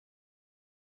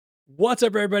What's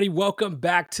up, everybody? Welcome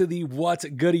back to the What's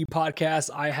Goody Podcast.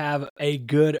 I have a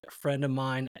good friend of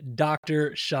mine,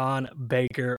 Dr. Shawn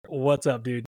Baker. What's up,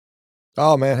 dude?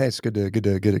 Oh man, hey, it's good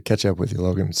to catch up with you,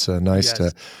 Logan. It's nice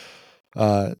to,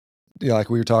 like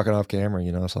we were talking off camera.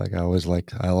 It's like I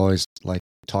always like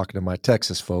talking to my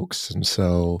Texas folks, and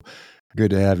so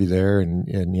good to have you there.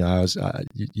 And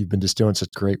you've been just doing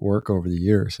such great work over the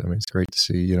years. I mean, it's great to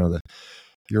see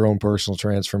your own personal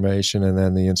transformation, and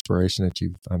then the inspiration that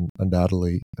you've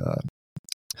undoubtedly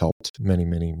helped many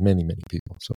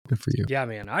people. So good for you. Yeah,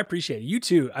 man, I appreciate it. You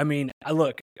too. I mean,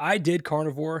 I did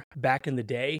carnivore back in the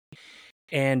day,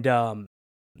 and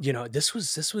this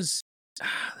was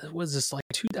like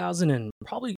 2000 and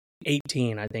probably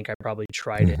 18. I think I probably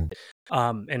tried it,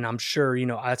 and I'm sure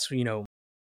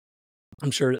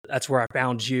I'm sure that's where I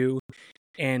found you.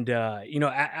 And,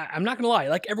 I'm not going to lie,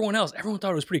 like everyone else, everyone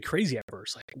thought it was pretty crazy at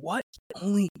first. Like, what?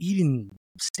 Only eating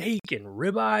steak and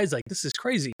ribeyes? Like, this is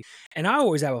crazy. And I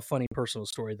always have a funny personal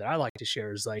story that I like to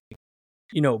share is like,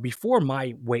 before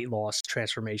my weight loss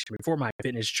transformation, before my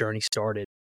fitness journey started,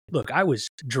 look, I was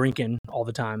drinking all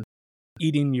the time,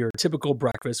 eating your typical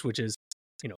breakfast, which is,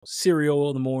 cereal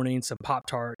in the morning, some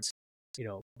Pop-Tarts,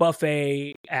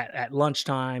 buffet at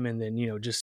lunchtime, and then,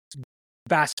 just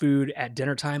fast food at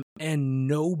dinner time, and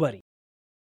nobody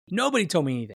told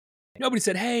me anything. Nobody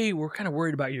said, hey, we're kind of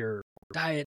worried about your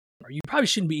diet, or you probably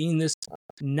shouldn't be eating this.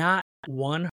 Not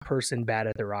one person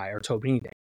batted their eye or told me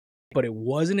anything. But it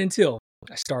wasn't until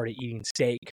I started eating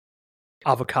steak,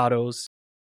 avocados,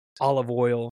 olive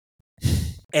oil,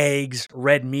 eggs,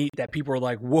 red meat that people were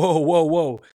like,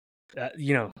 whoa.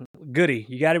 Goody,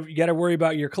 you gotta worry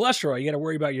about your cholesterol. You gotta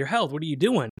worry about your health. What are you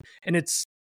doing? And it's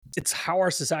how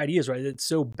our society is, right? It's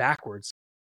so backwards.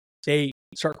 They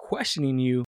start questioning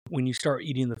you when you start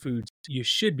eating the foods you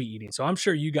should be eating. So I'm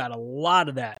sure you got a lot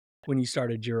of that when you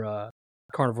started your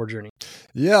carnivore journey.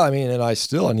 Yeah, I mean, and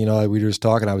we were just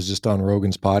talking, I was just on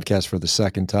Rogan's podcast for the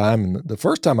second time. And the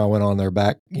first time I went on there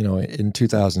back, in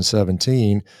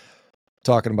 2017,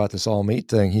 talking about this all meat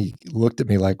thing, he looked at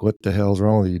me like, what the hell's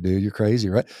wrong with you, dude? You're crazy,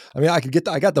 right? I mean, I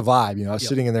got the vibe, I was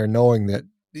sitting in there knowing that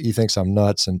he thinks I'm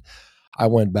nuts. And I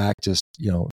went back just,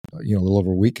 a little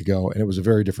over a week ago, and it was a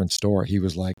very different story. He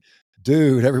was like,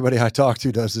 dude, everybody I talk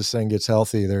to does this thing, gets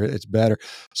healthy, it's better.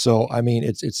 So, I mean,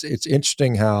 it's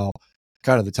interesting how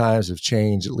kind of the times have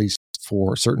changed, at least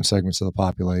for certain segments of the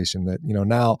population, that,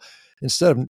 now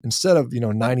instead of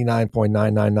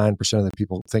 99.999% of the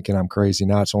people thinking I'm crazy,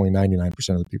 now it's only 99%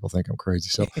 of the people think I'm crazy.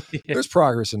 So there's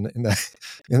progress in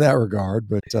that regard.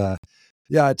 But,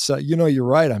 yeah, it's, you're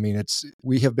right. I mean,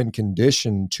 we have been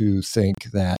conditioned to think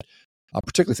that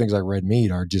particularly things like red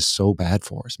meat are just so bad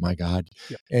for us. My God.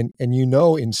 Yeah. And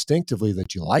instinctively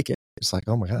that you like it. It's like,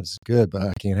 oh my God, this is good, but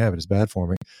I can't have it. It's bad for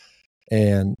me.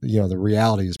 And, the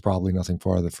reality is probably nothing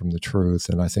farther from the truth.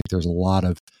 And I think there's a lot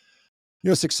of,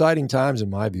 it's exciting times in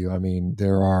my view. I mean,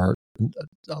 there are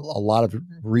a lot of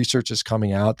research is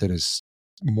coming out that is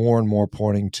more and more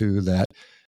pointing to that.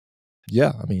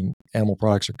 Yeah, I mean, animal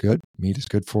products are good. Meat is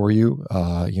good for you.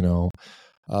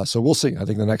 So we'll see. I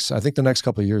think the next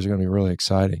couple of years are going to be really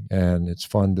exciting, and it's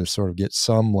fun to sort of get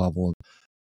some level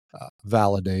of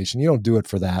validation. You don't do it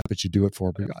for that, but you do it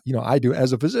for, I do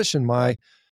as a physician. My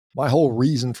whole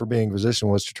reason for being a physician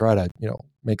was to try to,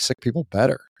 make sick people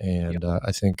better. And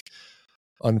I think,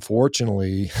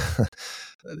 unfortunately,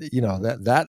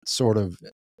 that sort of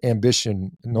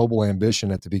ambition, noble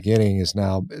ambition at the beginning has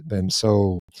now been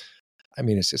so. I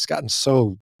mean, it's gotten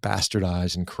so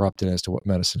bastardized and corrupted as to what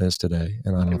medicine is today.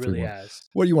 And I don't know if really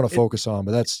what do you want to focus on?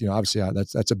 But that's, obviously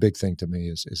that's a big thing to me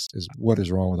is what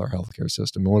is wrong with our healthcare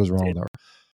system and what is wrong with our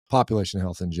population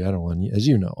health in general. And as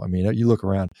you know, I mean, you look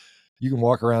around, you can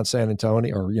walk around San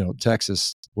Antonio or,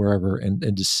 Texas, wherever,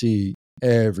 and to see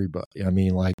everybody. I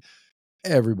mean, like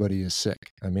everybody is sick.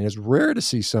 I mean, it's rare to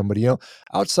see somebody,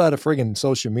 outside of friggin'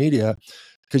 social media,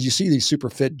 because you see these super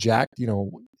fit, jacked,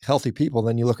 healthy people.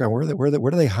 Then you look around,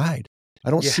 where do they hide?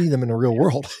 I don't see them in the real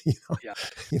world.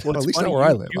 Well, at least funny, not where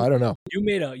I live. I don't know.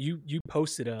 You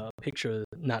posted a picture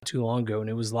not too long ago, and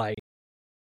it was like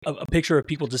a picture of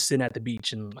people just sitting at the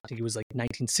beach, and I think it was like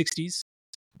 1960s,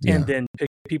 and then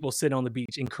people sitting on the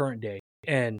beach in current day,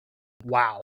 and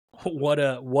wow, what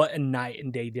a night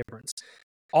and day difference.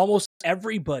 Almost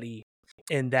everybody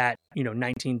in that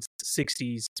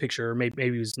 1960s picture, maybe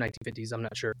it was 1950s, I'm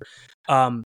not sure.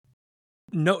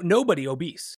 Nobody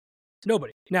obese,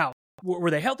 nobody. Now,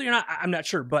 were they healthy or not? I'm not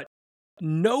sure, but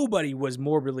nobody was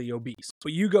morbidly obese.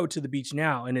 But you go to the beach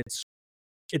now, and it's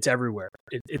everywhere.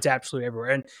 It's absolutely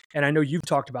everywhere. And I know you've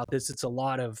talked about this. It's a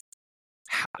lot of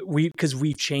because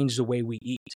we've changed the way we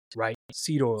eat, right?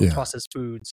 Seed oil, processed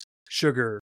foods,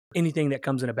 sugar, anything that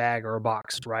comes in a bag or a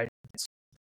box, right? It's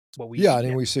what we Yeah, eat I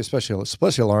mean, now. we see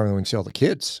especially alarming when you see all the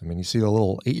kids. I mean, you see the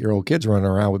little 8-year-old kids running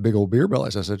around with big old beer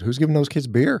bellies. I said, who's giving those kids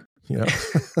beer? You know,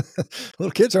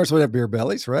 little kids aren't supposed to have beer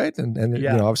bellies, right? And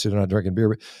Yeah. obviously they're not drinking beer.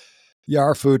 But yeah,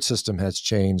 our food system has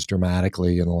changed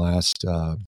dramatically in the last,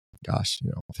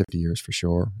 50 years for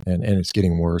sure. And it's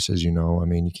getting worse, as you know. I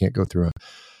mean, you can't go through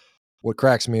what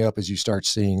cracks me up is you start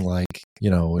seeing like,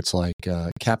 it's like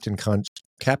Captain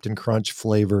Crunch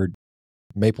flavored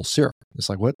maple syrup. It's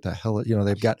like, what the hell?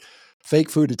 They've got fake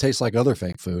food that tastes like other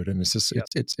fake food. And it's just, Yep.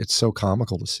 it's so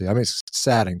comical to see. I mean, it's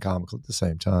sad and comical at the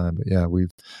same time, but yeah,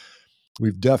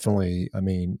 we've definitely, I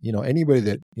mean, anybody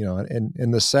that,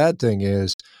 and the sad thing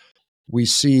is we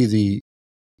see the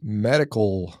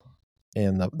medical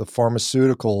and the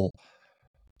pharmaceutical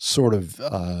sort of,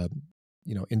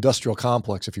 industrial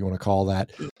complex, if you want to call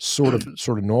that, sort of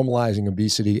normalizing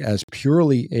obesity as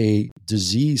purely a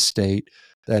disease state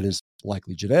that is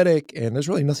likely genetic, and there's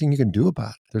really nothing you can do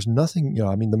about it. There's nothing,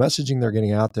 I mean, the messaging they're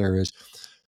getting out there is,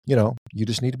 you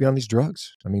just need to be on these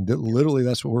drugs. I mean, literally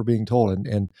that's what we're being told.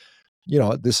 And,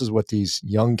 this is what these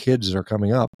young kids that are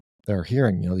coming up, they're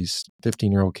hearing, these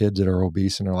 15-year-old kids that are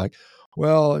obese and are like,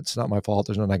 well, it's not my fault.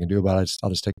 There's nothing I can do about it. I'll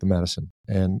just take the medicine.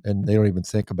 And they don't even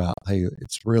think about, hey,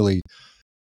 it's really,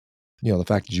 the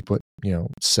fact that you put,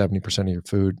 70% of your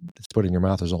food that's put in your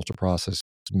mouth is ultra processed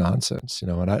nonsense,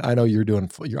 and I know you're doing,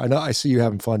 I see you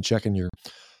having fun checking your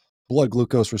blood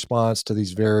glucose response to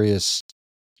these various,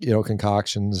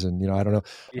 concoctions. And, I don't know.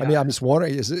 Yeah. I mean, I'm just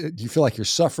wondering, do you feel like you're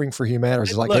suffering for humanity? Or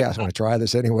is it like, Look, hey, I just want to try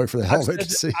this anyway for the hell of it to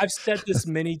see? I've said this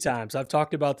many times. I've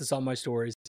talked about this on my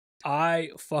stories. I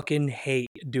fucking hate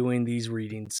doing these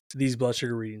readings, these blood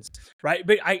sugar readings, right?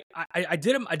 But I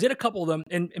did them. I did a couple of them,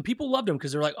 and people loved them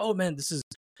because they're like, oh man,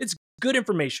 it's good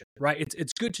information, right?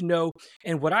 It's good to know.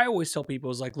 And what I always tell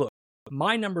people is like, look,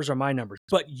 my numbers are my numbers,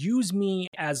 but use me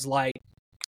as like,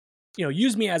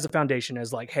 use me as a foundation,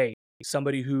 as like, hey,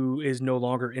 somebody who is no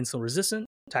longer insulin resistant,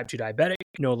 type 2 diabetic,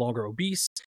 no longer obese,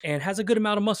 and has a good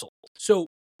amount of muscle. So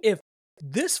if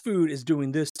this food is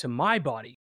doing this to my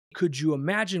body, could you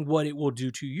imagine what it will do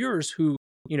to yours who,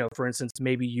 for instance,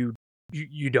 maybe you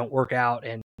don't work out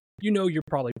and you're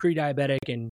probably pre-diabetic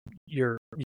and you're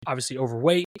obviously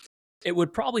overweight. It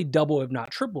would probably double, if not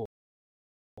triple,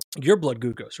 your blood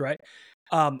glucose, right?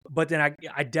 But then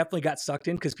I definitely got sucked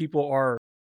in because people are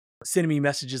sending me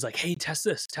messages like, hey, test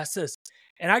this.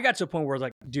 And I got to a point where I was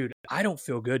like, dude, I don't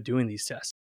feel good doing these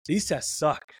tests. These tests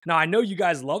suck. Now, I know you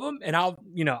guys love them, and I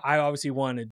obviously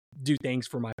want to do things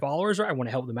for my followers, right? I want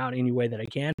to help them out any way that I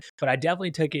can, but I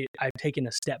definitely I've taken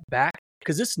a step back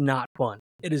because it's not fun.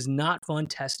 It is not fun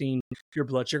testing your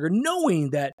blood sugar,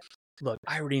 knowing that, look,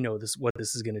 I already know what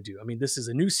this is going to do. I mean, this is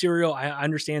a new cereal. I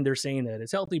understand they're saying that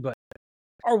it's healthy, but,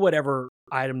 or whatever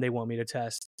item they want me to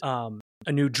test,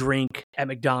 a new drink at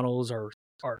McDonald's or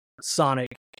Sonic,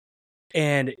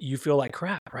 and you feel like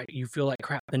crap, right? You feel like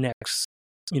crap the next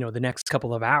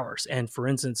couple of hours. And for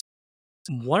instance,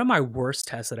 one of my worst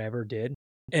tests that I ever did,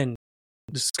 and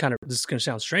this is going to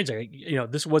sound strange. I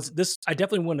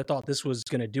definitely wouldn't have thought this was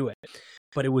going to do it,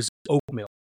 but it was oat milk.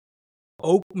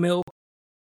 Oat milk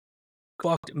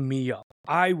fucked me up.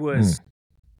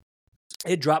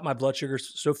 It dropped my blood sugar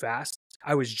so fast.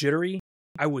 I was jittery.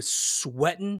 I was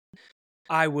sweating.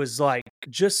 I was like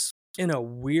just in a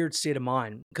weird state of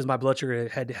mind because my blood sugar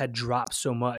had dropped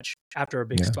so much after a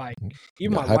big spike.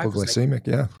 Even my wife was like,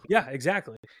 yeah,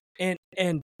 exactly.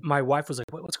 And my wife was like,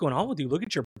 what's going on with you? Look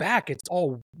at your back. It's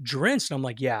all drenched. And I'm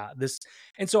like, yeah, this.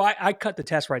 And so I cut the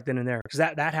test right then and there because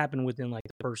that happened within like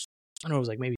the first, I don't know, it was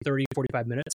like maybe 30, 45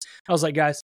 minutes. I was like,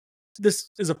 guys, this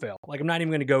is a fail. Like, I'm not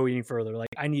even going to go any further. Like,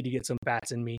 I need to get some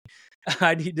fats in me.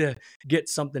 I need to get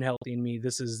something healthy in me.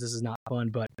 This is not fun.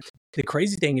 But the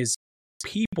crazy thing is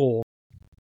people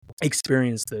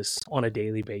experience this on a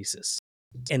daily basis,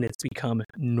 and it's become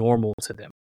normal to them.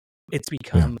 It's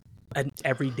become an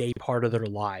everyday part of their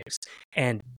lives.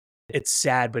 And it's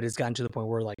sad, but it's gotten to the point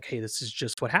where like, hey, this is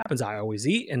just what happens. I always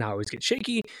eat and I always get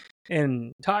shaky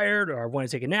and tired, or I want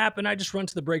to take a nap, and I just run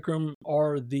to the break room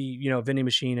or the, vending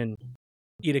machine and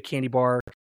eat a candy bar,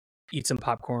 eat some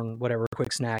popcorn, whatever,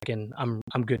 quick snack, and I'm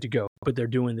good to go. But they're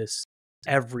doing this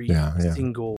every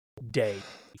single day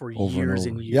for years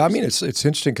and years. Yeah, I mean, it's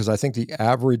interesting because I think the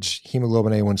average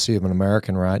hemoglobin A1C of an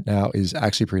American right now is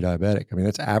actually pre-diabetic. I mean,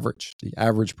 that's average. The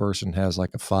average person has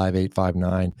like a 5.8,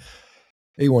 5.9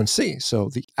 A1C. So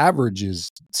the average is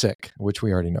sick, which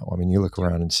we already know. I mean, you look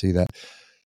around and see that.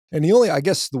 And as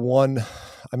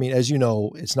you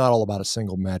know, it's not all about a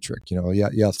single metric.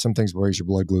 Some things will raise your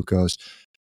blood glucose.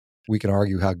 We can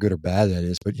argue how good or bad that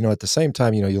is. But, at the same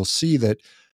time, you'll see that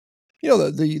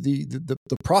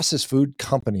the processed food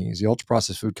companies, the ultra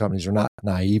processed food companies are not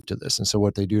naive to this. And so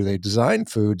what they do, they design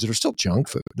foods that are still junk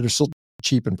food, that are still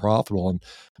cheap and profitable. And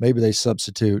maybe they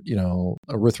substitute,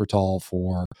 erythritol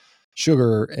for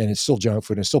sugar, and it's still junk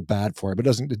food and it's still bad for it, but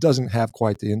it doesn't have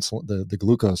quite the insulin, the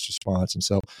glucose response. And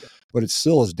so, but it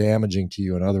still is damaging to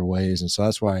you in other ways. And so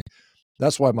that's why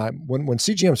when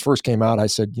CGMs first came out, I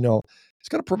said, it's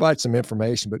got to provide some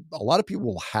information, but a lot of people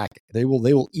will hack it. They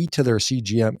will eat to their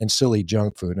CGM and still eat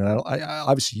junk food. And I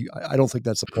obviously, I don't think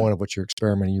that's the point of what you're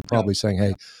experimenting. You're probably saying,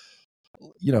 hey,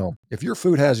 if your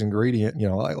food has ingredient,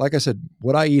 like I said,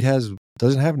 what I eat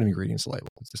doesn't have an ingredients label.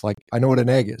 It's just like, I know what an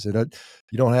egg is. You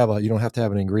don't have to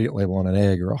have an ingredient label on an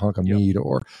egg or a hunk of meat,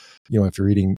 or, even if you're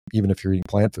eating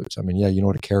plant foods. I mean, yeah, you know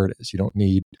what a carrot is. You don't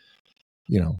need,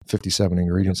 57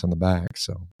 ingredients on the back.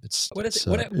 So what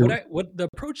the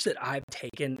approach that I've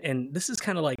taken, and this is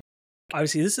kind of like,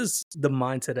 obviously this is the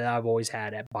mindset that I've always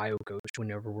had at BioCoach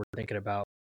whenever we're thinking about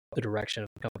the direction of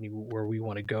the company where we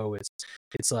want to go, is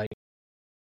it's like,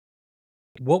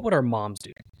 what would our moms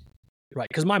do? Right.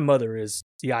 Because my mother is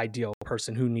the ideal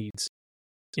person who needs,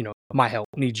 my help,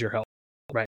 needs your help.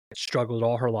 Right. Struggled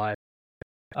all her life,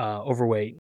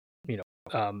 overweight,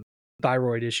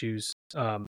 thyroid issues,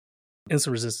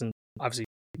 insulin resistant, obviously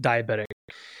diabetic.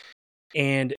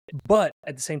 But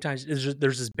at the same time,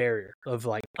 there's this barrier of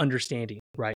like understanding,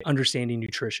 right? Understanding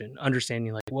nutrition,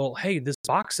 understanding like, well, hey, this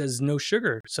box says no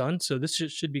sugar, son, so this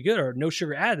should be good, or no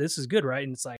sugar added. This is good, right?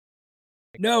 And it's like,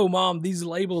 no, mom, these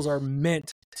labels are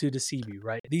meant to deceive you,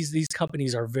 right? These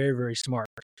companies are very, very smart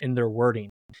in their wording.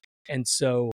 And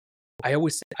so I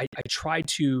try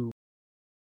to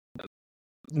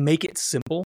make it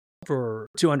simple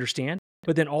to understand,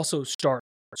 but then also start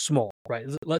small, right?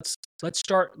 Let's just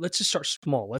start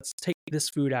small. Let's take this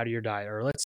food out of your diet, or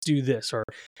let's do this, or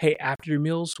hey, after your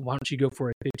meals, why don't you go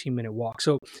for a 15-minute walk?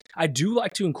 So I do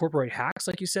like to incorporate hacks,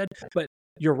 like you said, but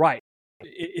you're right.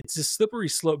 It's a slippery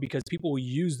slope because people will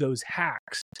use those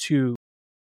hacks to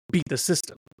beat the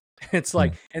system. It's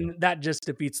like, and that just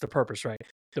defeats the purpose, right?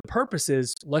 The purpose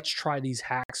is, let's try these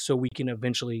hacks so we can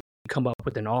eventually come up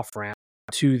with an off-ramp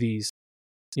to these,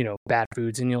 bad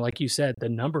foods. And, like you said, the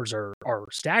numbers are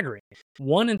staggering.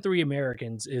 1 in 3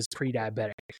 Americans is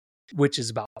pre-diabetic, which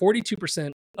is about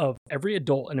 42% of every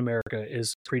adult in America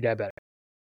is pre-diabetic.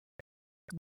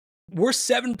 We're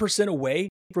 7% away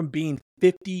from being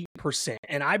 50%.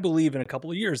 And I believe in a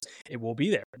couple of years, it will be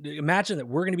there. Imagine that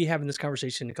we're going to be having this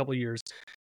conversation in a couple of years.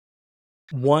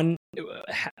 One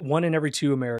in every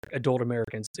 2 adult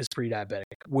Americans is pre-diabetic,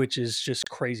 which is just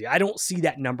crazy. I don't see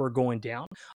that number going down.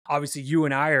 Obviously, you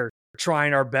and I are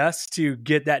trying our best to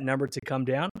get that number to come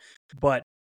down, but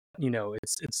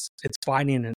it's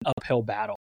fighting an uphill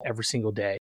battle every single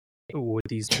day with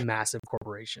these massive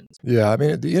corporations. Yeah, I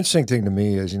mean, the interesting thing to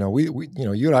me is, we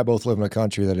you and I both live in a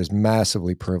country that is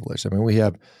massively privileged. I mean, we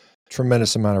have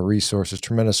tremendous amount of resources,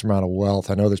 tremendous amount of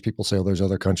wealth. I know there's people say, oh, there's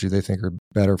other countries they think are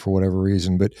better for whatever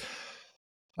reason, but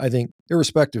I think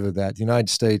irrespective of that, the United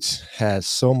States has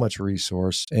so much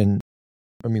resource. And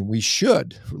I mean, we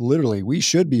should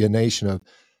be a nation of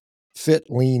fit,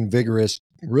 lean, vigorous,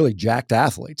 really jacked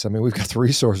athletes. I mean, we've got the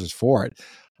resources for it,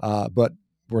 but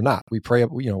we're not. We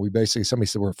basically, somebody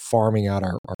said we're farming out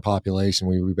our population.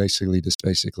 We basically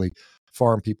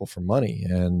farm people for money.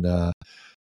 And,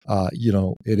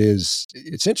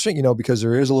 it's interesting, because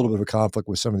there is a little bit of a conflict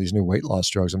with some of these new weight loss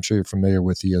drugs. I'm sure you're familiar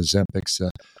with the Ozempics,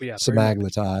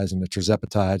 semaglutides and the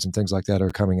tirzepatides and things like that are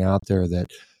coming out there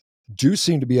that do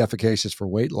seem to be efficacious for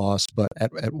weight loss, but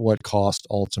at what cost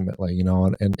ultimately,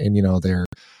 and they're,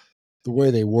 the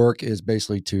way they work is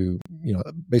basically to,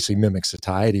 mimic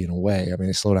satiety in a way. I mean,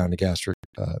 they slow down the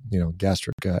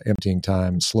gastric emptying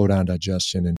time, slow down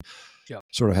digestion, and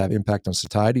sort of have impact on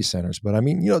satiety centers. But I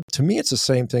mean, to me, it's the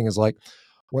same thing as like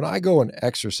when I go and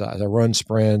exercise, I run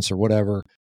sprints or whatever,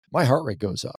 my heart rate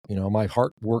goes up. My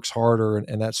heart works harder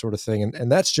and that sort of thing.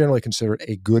 And that's generally considered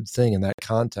a good thing in that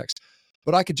context.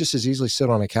 But I could just as easily sit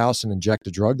on a couch and inject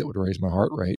a drug that would raise my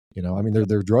heart rate. I mean,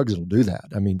 there are drugs that'll do that.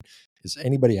 I mean, is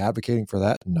anybody advocating for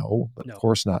that? No, but of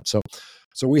course not. So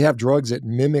we have drugs that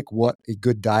mimic what a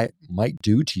good diet might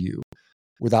do to you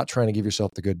without trying to give yourself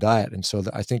the good diet. And so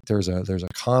I think there's a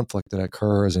conflict that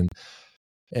occurs, and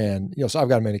so I've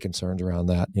got many concerns around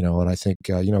that, and I think,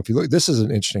 if you look, this is an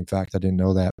interesting fact. I didn't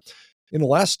know that in the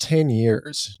last 10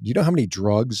 years, do you know how many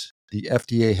drugs the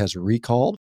FDA has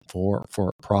recalled for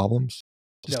problems?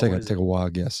 Just take a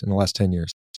wild guess in the last 10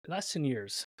 years. The last 10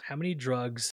 years, how many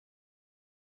drugs?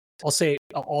 I'll say,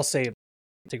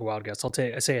 take a wild guess.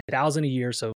 I say 1,000 a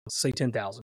year. So say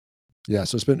 10,000. Yeah.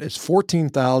 So it's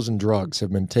 14,000 drugs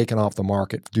have been taken off the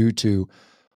market due to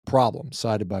problems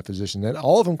cited by physicians. And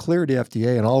all of them cleared the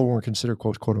FDA, and all of them were considered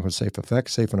quote unquote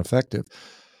safe and effective,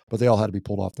 but they all had to be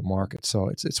pulled off the market. So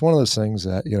it's one of those things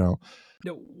that, No,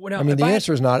 I mean, the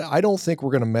answer is not, I don't think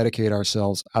we're going to medicate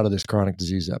ourselves out of this chronic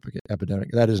disease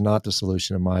epidemic. That is not the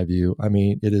solution in my view. I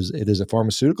mean, it is a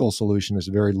pharmaceutical solution. It's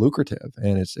very lucrative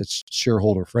and it's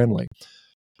shareholder friendly,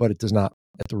 but it does not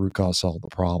at the root cause solve the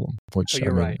problem, which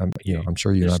you're right. I'm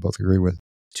sure you and I both agree with.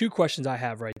 Two questions I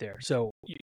have right there. So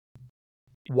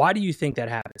why do you think that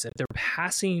happens? If they're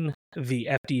passing the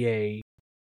FDA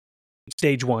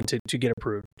stage 1 to get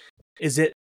approved, is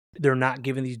it they're not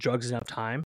giving these drugs enough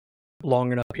time,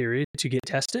 long enough period to get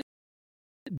tested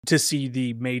to see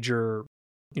the major,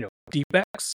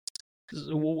 defects? Is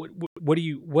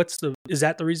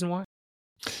that the reason why?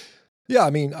 Yeah, I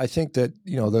mean, I think that,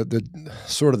 the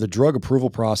sort of the drug approval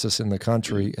process in the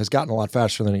country has gotten a lot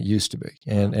faster than it used to be.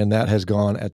 And that has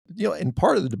gone at, in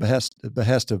part of the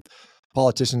behest of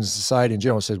politicians and society in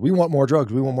general. Says, we want more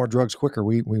drugs. We want more drugs quicker.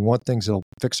 We want things that'll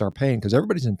fix our pain because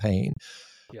everybody's in pain.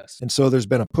 Yes. And so there's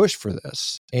been a push for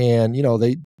this. And,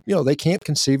 they can't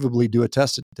conceivably do a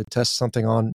test to test something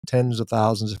on tens of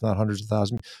thousands, if not hundreds of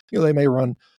thousands. They may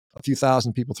run a few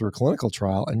thousand people through a clinical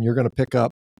trial, and you're going to pick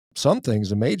up some things,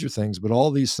 the major things, but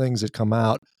all these things that come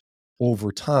out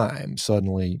over time,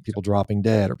 suddenly people dropping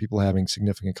dead or people having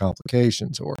significant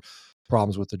complications or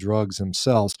problems with the drugs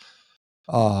themselves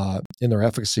in their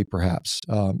efficacy, perhaps.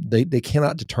 They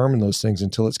cannot determine those things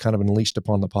until it's kind of unleashed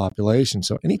upon the population.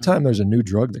 So anytime there's a new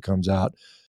drug that comes out,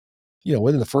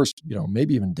 within the first,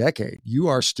 maybe even decade, you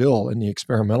are still in the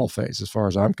experimental phase as far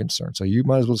as I'm concerned. So you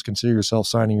might as well consider yourself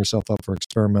signing yourself up for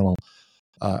experimental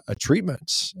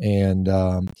treatments. And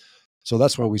so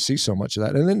that's why we see so much of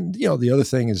that. And then, the other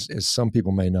thing is some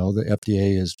people may know, the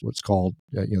FDA is what's called,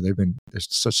 there's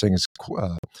such thing as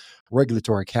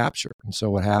regulatory capture. And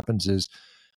so what happens is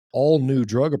all new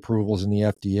drug approvals in the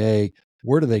FDA,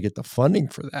 where do they get the funding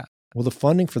for that? Well, the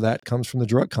funding for that comes from the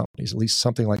drug companies. At least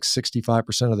something like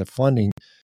 65% of the funding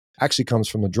actually comes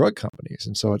from the drug companies.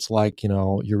 And so it's like,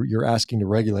 you're asking to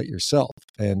regulate yourself.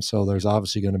 And so there's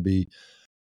obviously going to be,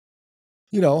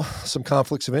 some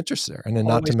conflicts of interest there. And then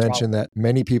not to mention that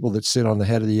many people that sit on the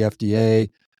head of the FDA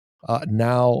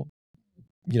now,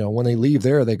 when they leave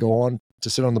there, they go on to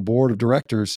sit on the board of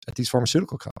directors at these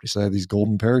pharmaceutical companies. So they have these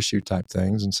golden parachute type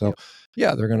things. And so,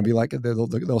 they're going to be like,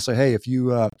 they'll say, hey, if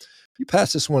you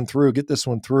pass this one through, get this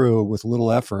one through with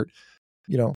little effort,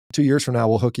 2 years from now,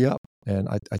 we'll hook you up. And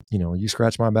you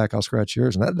scratch my back, I'll scratch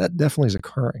yours. And that definitely is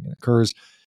occurring. It occurs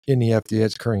in the FDA,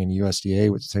 it's occurring in the USDA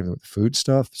with the same with the food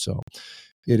stuff. So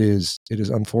it is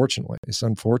unfortunate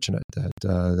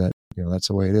that, that's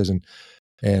the way it is. And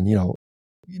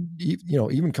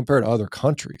even compared to other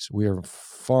countries, we are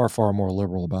far, far more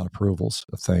liberal about approvals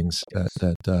of things I'm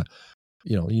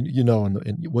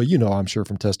sure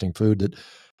from testing food that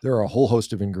there are a whole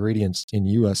host of ingredients in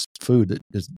U.S. food that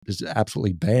is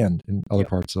absolutely banned in other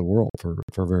parts of the world for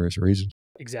various reasons.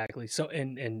 Exactly. So,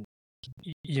 and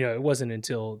it wasn't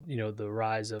until, the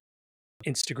rise of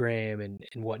Instagram and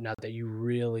whatnot that you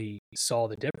really saw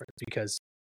the difference, because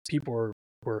people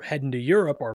were heading to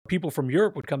Europe, or people from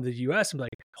Europe would come to the US and be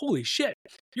like, holy shit,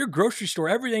 your grocery store,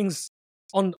 everything's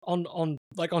on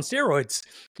like on steroids.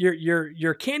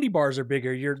 Your candy bars are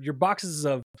bigger. Your boxes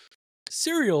of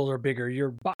cereal are bigger.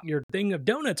 Your thing of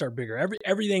donuts are bigger.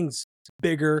 Everything's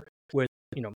bigger with,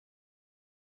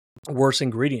 worse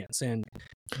ingredients. And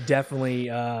definitely,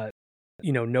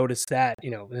 notice that,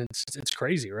 it's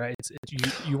crazy, right?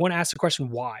 You want to ask the question,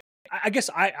 why? I guess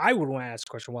I would want to ask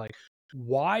the question,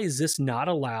 why is this not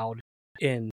allowed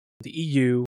in the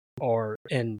EU or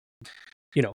in,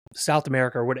 South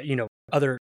America or what,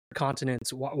 other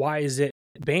continents? Why is it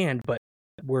banned, but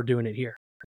we're doing it here?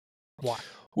 Why?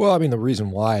 Well, I mean, the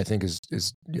reason why I think is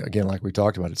again, like we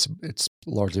talked about, it's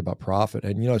largely about profit.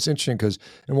 And, it's interesting because,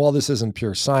 and while this isn't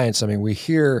pure science, I mean, we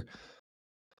hear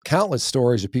countless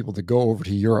stories of people that go over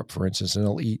to Europe, for instance, and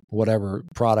they'll eat whatever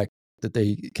product that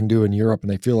they can do in Europe and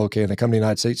they feel okay. And they come to the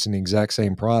United States in the exact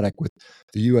same product with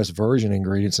the U.S. version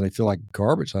ingredients and they feel like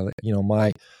garbage.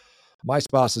 My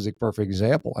spouse is a perfect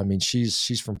example. I mean,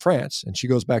 she's from France and she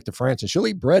goes back to France and she'll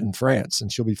eat bread in France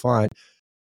and she'll be fine.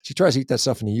 She tries to eat that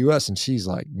stuff in the U.S. and she's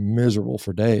like miserable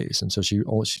for days. And so she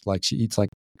eats like,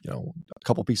 a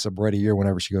couple pieces of bread a year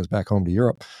whenever she goes back home to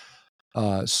Europe.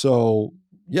 So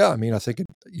yeah, I mean, I think,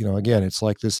 again, it's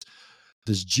like this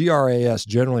GRAS,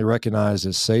 generally recognized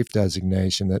as safe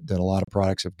designation that a lot of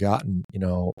products have gotten,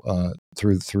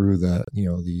 through the,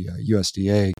 the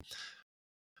USDA,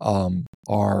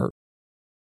 are,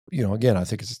 again, I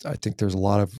think there's a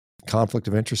lot of conflict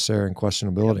of interest there and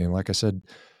questionability. And like I said,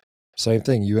 Same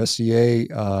thing.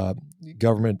 USDA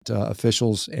government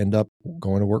officials end up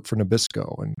going to work for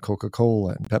Nabisco and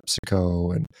Coca-Cola and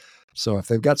PepsiCo. And so if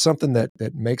they've got something that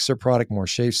makes their product more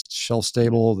shelf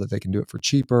stable, that they can do it for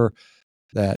cheaper,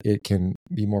 that it can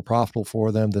be more profitable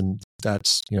for them, then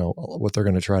that's, what they're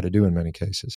going to try to do in many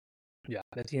cases. Yeah.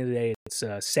 At the end of the day, it's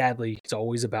sadly, it's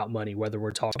always about money, whether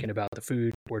we're talking about the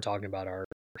food, we're talking about our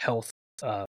health,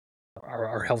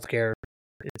 our healthcare.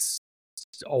 It's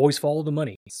always follow the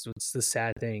money. It's the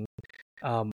sad thing.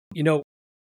 I'm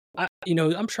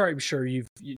sure you've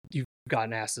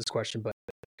gotten asked this question, but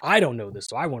I don't know this,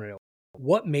 so I want to know,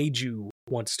 what made you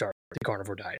want to start the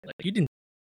carnivore diet?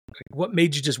 What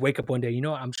made you just wake up one day,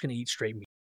 I'm just going to eat straight meat?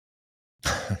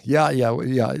 Yeah.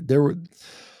 There were,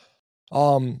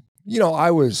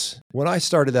 when I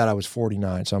started that, I was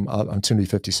 49. So I'm soon to be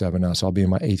 57 now. So I'll be in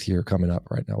my 8th year coming up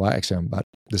right now. Well, actually,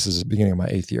 this is the beginning of my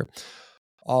 8th year.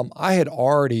 I had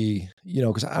already,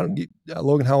 because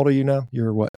Logan, how old are you now?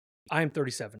 You're what? I am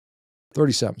 37.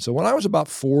 37. So when I was about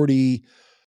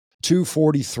 42,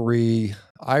 43,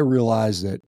 I realized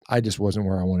that I just wasn't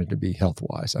where I wanted to be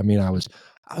health-wise. I mean, I was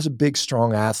a big,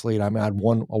 strong athlete. I mean, I'd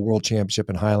won a world championship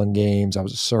in Highland Games. I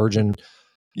was a surgeon.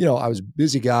 I was a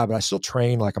busy guy, but I still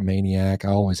trained like a maniac. I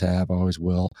always have, I always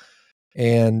will.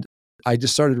 And I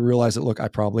just started to realize that, look, I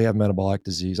probably have metabolic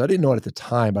disease. I didn't know it at the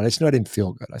time, but I just knew I didn't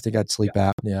feel good. I think I'd sleep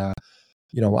apnea.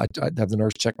 I'd have the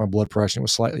nurse check my blood pressure. It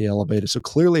was slightly elevated. So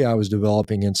clearly I was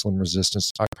developing insulin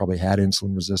resistance. I probably had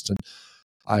insulin resistance.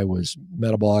 I was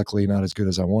metabolically not as good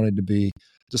as I wanted to be,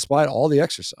 despite all the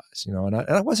exercise, and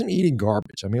I wasn't eating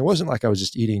garbage. I mean, it wasn't like I was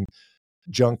just eating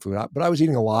junk food, but I was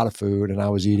eating a lot of food, and I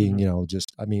was eating,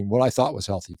 what I thought was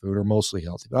healthy food, or mostly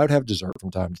healthy. But I would have dessert from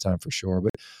time to time for sure.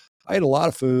 But I ate a lot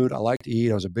of food. I liked to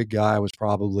eat. I was a big guy. I was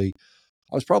probably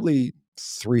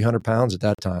 300 pounds at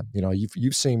that time.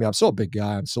 You've seen me. I'm still a big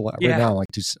guy. I'm still right now, I'm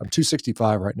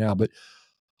 265 right now, but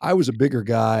I was a bigger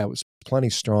guy. I was plenty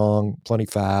strong, plenty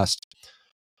fast,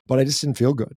 but I just didn't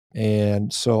feel good.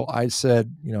 And so I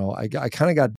said, I kind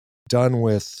of got done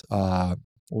with, what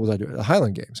was I doing? The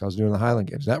Highland Games. I was doing the Highland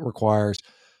Games. That requires,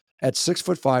 at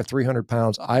 6'5", 300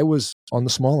 pounds, I was on the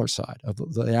smaller side of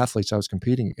the athletes I was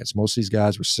competing against. Most of these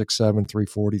guys were 6'7",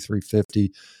 340,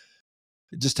 350.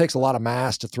 It just takes a lot of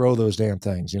mass to throw those damn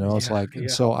things,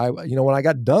 And so I, when I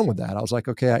got done with that, I was like,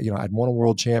 okay, I'd won a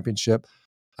world championship.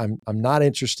 I'm not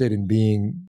interested in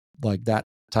being like that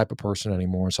type of person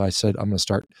anymore. So I said, I'm going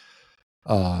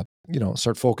to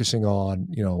start focusing on,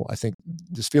 I think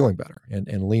just feeling better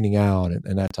and leaning out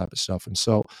and that type of stuff. And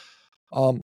so,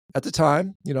 at the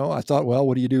time, I thought, well,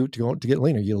 what do you do to get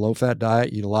leaner? You eat a low fat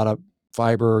diet, you eat a lot of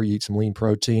fiber, you eat some lean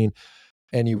protein,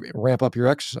 and you ramp up your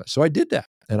exercise. So I did that.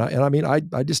 And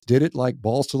I just did it like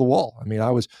balls to the wall. I mean,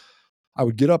 I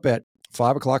would get up at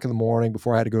 5 o'clock in the morning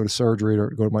before I had to go to surgery or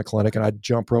go to my clinic, and I'd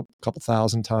jump rope a couple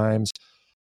thousand times.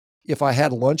 If I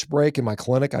had a lunch break in my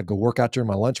clinic, I'd go work out during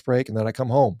my lunch break, and then I come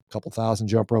home, a couple thousand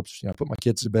jump ropes, put my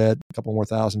kids to bed, a couple more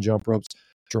thousand jump ropes,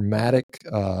 dramatic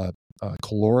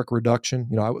caloric reduction,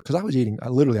 because I was eating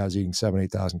 7,000,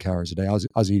 8,000 calories a day. I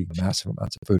was eating massive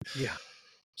amounts of food. Yeah.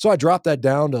 So I dropped that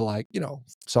down to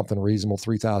something reasonable,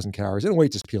 3,000 calories, and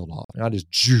weight just peeled off. And I just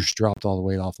dropped all the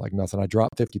weight off like nothing. I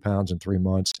dropped 50 pounds in 3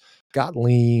 months, got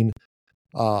lean,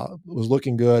 was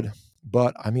looking good.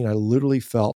 But I literally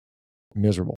felt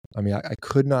miserable. I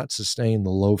could not sustain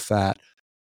the low fat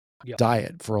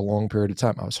diet for a long period of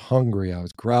time. I was hungry. I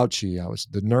was grouchy.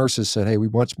 The nurses said, hey, we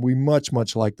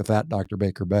much like the fat Dr.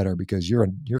 Baker better because you're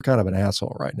kind of an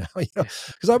asshole right now.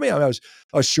 Because I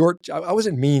was short. I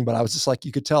wasn't mean, but I was just like,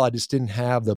 you could tell I just didn't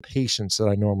have the patience that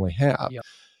I normally have. Yep.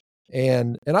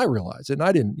 And I realized it, and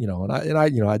I didn't,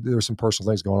 there were some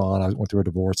personal things going on. I went through a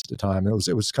divorce at the time.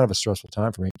 It was kind of a stressful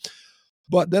time for me.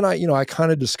 But then I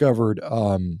kind of discovered,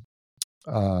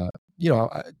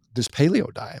 this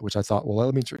paleo diet, which I thought, well,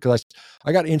 let me, because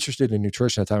I got interested in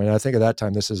nutrition at the time. And I think at that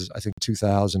time, this is,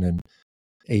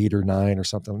 2008 or 9 or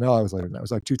something. No, I was later than that. It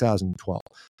was like 2012,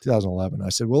 2011. I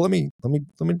said, well, let me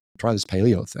try this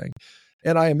paleo thing.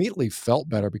 And I immediately felt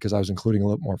better because I was including a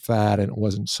little more fat and it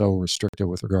wasn't so restrictive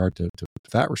with regard to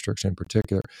fat restriction in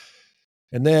particular.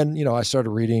 And then, I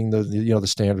started reading the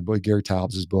standard book, Gary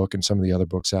Taubes' book, and some of the other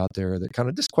books out there that kind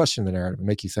of just question the narrative and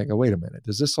make you think, oh, wait a minute,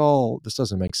 this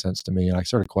doesn't make sense to me. And I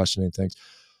started questioning things,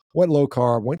 went low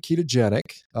carb, went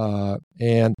ketogenic.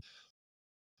 And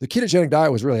the ketogenic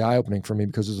diet was really eye-opening for me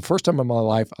because it was the first time in my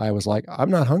life I was like,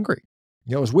 I'm not hungry.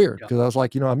 It was weird because I was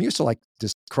like, I'm used to like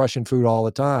just crushing food all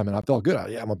the time. And I felt good.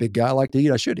 I'm a big guy. I like to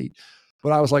eat. I should eat.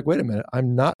 But I was like, wait a minute,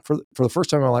 I'm not, for the first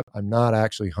time in my life, I'm not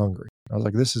actually hungry. I was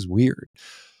like, this is weird.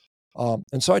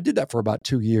 And so I did that for about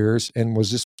 2 years and was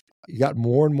just got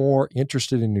more and more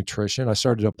interested in nutrition. I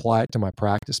started to apply it to my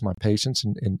practice, my patients,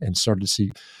 and started to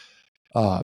see,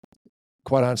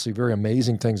 quite honestly, very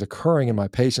amazing things occurring in my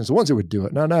patients. The ones that would do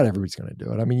it. Now, not everybody's going to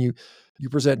do it. I mean, you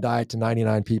present diet to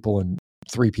 99 people and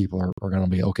 3 people are going to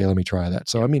be, okay, let me try that.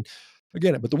 So, I mean,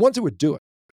 again, but the ones that would do it,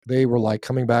 they were like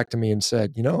coming back to me and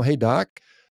said, hey, doc,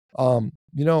 my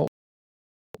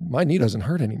knee doesn't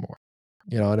hurt anymore.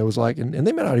 And it was like, and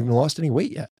they may not even lost any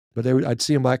weight yet, but I'd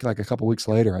see them back like a couple of weeks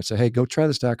later. I'd say, hey, go try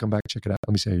this diet, come back, check it out.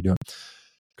 Let me see how you're doing.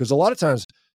 Because a lot of times,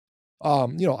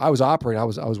 I was operating. I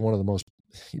was one of the most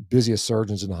busiest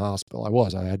surgeons in the hospital.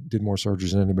 I did more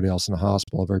surgeries than anybody else in the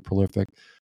hospital, very prolific.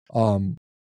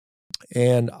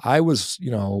 And I was,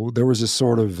 there was this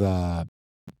sort of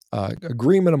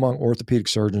agreement among orthopedic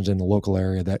surgeons in the local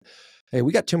area that, hey,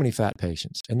 we got too many fat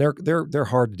patients, and they're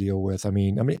hard to deal with. I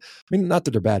mean, not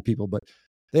that they're bad people, but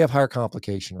they have higher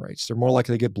complication rates. They're more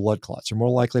likely to get blood clots. They're more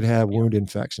likely to have wound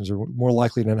infections. They're more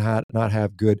likely to not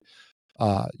have good,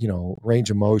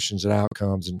 range of motions and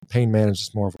outcomes, and pain management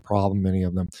is more of a problem, many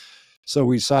of them. So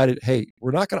we decided, hey,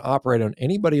 we're not going to operate on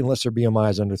anybody unless their BMI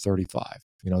is under 35.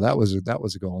 That was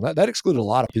a goal. And that excluded a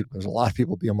lot of people. There's a lot of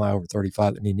people BMI over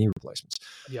 35 that need knee replacements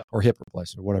or hip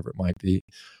replacement or whatever it might be.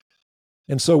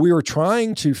 And so we were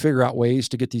trying to figure out ways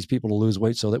to get these people to lose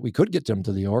weight so that we could get them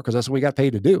to the OR, because that's what we got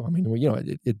paid to do. I mean,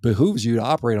 it behooves you to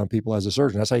operate on people as a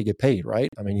surgeon. That's how you get paid, right?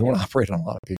 I mean, you want to operate on a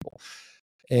lot of people.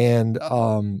 And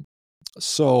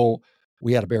so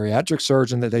we had a bariatric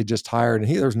surgeon that they just hired,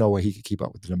 and there's no way he could keep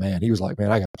up with the demand. He was like,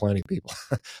 man, I got plenty of people.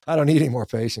 I don't need any more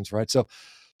patients, right? So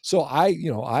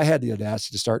I had the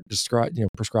audacity to start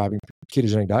prescribing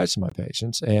ketogenic diets to my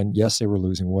patients. And yes, they were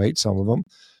losing weight, some of them.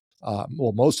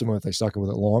 Most of them, if they stuck with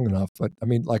it long enough. But I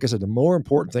mean, like I said, the more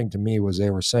important thing to me was they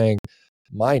were saying,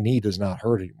 my knee does not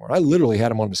hurt anymore. And I literally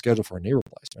had them on the schedule for a knee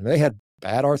replacement. And they had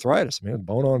bad arthritis. I mean,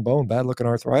 bone on bone, bad looking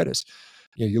arthritis.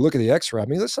 You look at the X-ray. I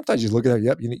mean, sometimes you look at it.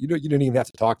 Yep, you didn't even have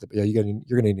to talk to them. Yeah, you're going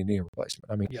to need a knee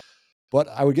replacement. I mean, but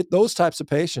I would get those types of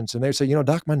patients, and they'd say,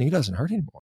 doc, my knee doesn't hurt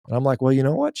anymore. And I'm like, well, you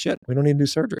know what? Shit, we don't need to do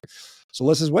surgery. So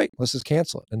let's just wait. Let's just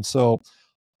cancel it. And so,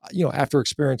 after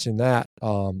experiencing that,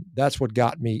 that's what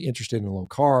got me interested in low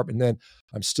carb. And then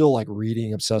I'm still like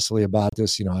reading obsessively about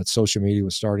this. Social media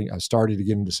I started to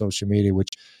get into social media, which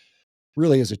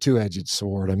really is a two-edged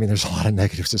sword. I mean, there's a lot of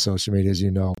negatives to social media, as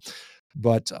you know.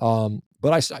 But I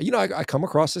come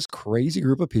across this crazy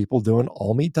group of people doing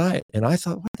all meat diet. And I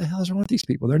thought, what the hell is wrong with these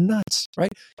people? They're nuts,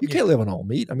 right? You can't live on all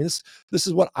meat. I mean, this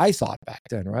is what I thought back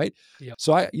then, right? Yep.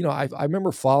 So I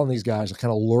remember following these guys,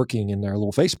 kind of lurking in their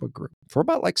little Facebook group for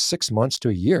about like 6 months to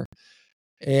a year.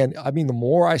 And I mean, the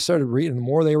more I started reading, the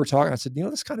more they were talking, I said,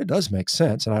 this kind of does make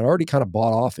sense. And I'd already kind of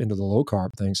bought off into the low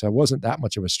carb thing. So it wasn't that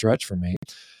much of a stretch for me.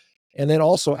 And then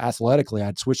also athletically,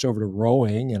 I'd switched over to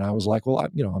rowing, and I was like, well,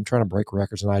 I'm trying to break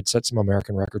records, and I'd set some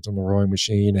American records on the rowing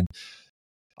machine. And,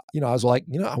 I was like,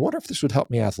 I wonder if this would help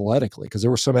me athletically, because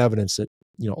there was some evidence that,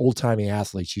 old timey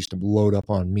athletes used to load up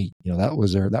on meat. That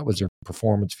was their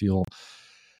performance fuel.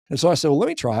 And so I said, well, let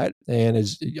me try it. And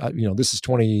this is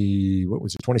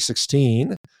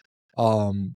 2016.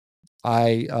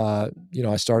 I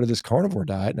started this carnivore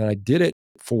diet, and I did it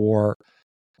for,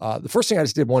 the first thing I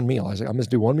just did one meal. I was like, I'm going to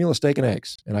do one meal of steak and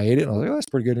eggs. And I ate it, and I was like, oh, that's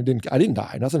pretty good. I didn't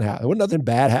die. Nothing happened. Nothing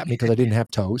bad happened because I didn't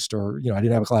have toast, or, I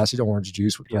didn't have a glass of orange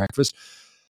juice with breakfast.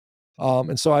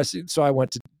 And so I went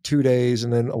to 2 days,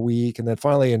 and then a week. And then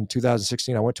finally in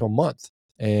 2016, I went to a month,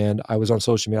 and I was on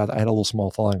social media. I had a little small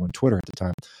following on Twitter at the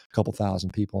time, a couple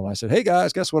thousand people. And I said, hey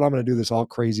guys, guess what? I'm going to do this all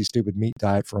crazy, stupid meat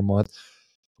diet for a month.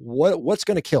 What's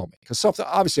going to kill me? Because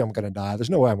obviously I'm going to die.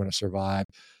 There's no way I'm going to survive.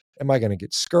 Am I going to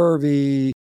get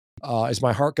scurvy? Is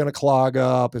my heart going to clog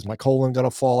up? Is my colon going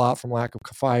to fall out from lack of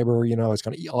fiber? It's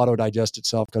going to auto-digest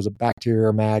itself because of bacteria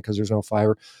are mad because there's no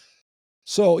fiber.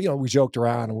 So, we joked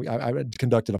around, and I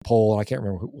conducted a poll, and I can't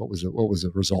remember what was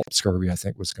the result. Scurvy, I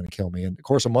think, was going to kill me. And of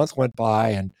course, a month went by,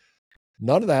 and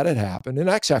none of that had happened. And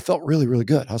actually, I felt really, really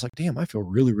good. I was like, damn, I feel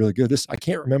really, really good. I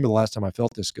can't remember the last time I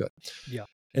felt this good. Yeah.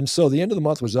 And so the end of the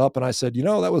month was up, and I said,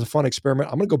 that was a fun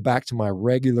experiment. I'm going to go back to my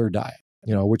regular diet,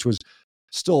 which was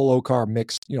still a low carb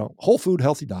mixed, whole food,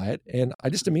 healthy diet. And I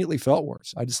just immediately felt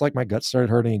worse. I just, like, my gut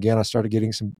started hurting again. I started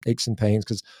getting some aches and pains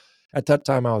because at that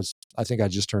time I think I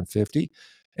just turned 50,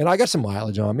 and I got some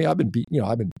mileage on me. I've been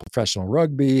I've been professional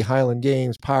rugby, Highland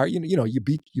Games, power, you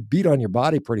beat on your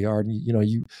body pretty hard.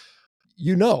 And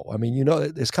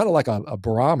it's kind of like a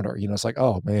barometer, it's like,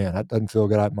 oh man, that doesn't feel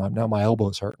good. Now my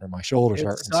elbow's hurting or my shoulder's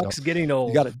hurting. It sucks getting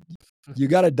old. You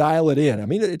got to dial it in. I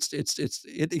mean,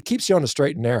 it keeps you on the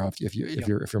straight and narrow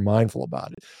if you're mindful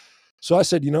about it. So I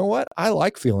said, you know what? I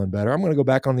like feeling better. I'm going to go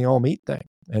back on the all meat thing.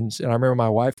 And I remember my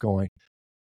wife going,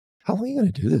 how long are you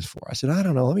going to do this for? I said, I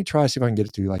don't know. Let me try, see if I can get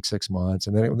it through like 6 months.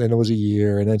 And then it was a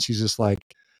year. And then she's just like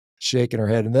shaking her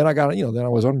head. And then I got, then I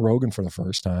was on Rogan for the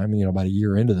first time, about a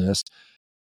year into this.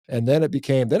 And then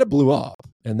it blew up.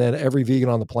 And then every vegan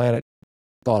on the planet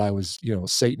thought I was,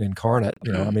 Satan incarnate.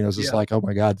 I was just like, oh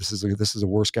my God, this is the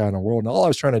worst guy in the world. And all I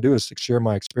was trying to do is to share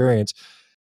my experience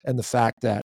and the fact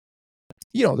that,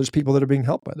 there's people that are being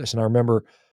helped by this. And I remember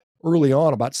early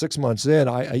on, about 6 months in,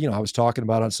 I was talking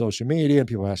about it on social media and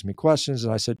people asked me questions.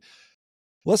 And I said,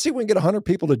 let's see if we can get 100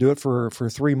 people to do it for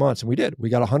 3 months. And we did. We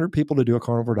got 100 people to do a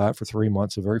carnivore diet for 3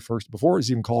 months. The very first, before it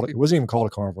wasn't even called a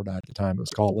carnivore diet at the time. It was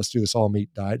called, let's do this all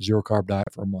meat diet, 0 carb diet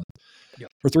for a month,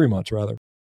 for 3 months rather.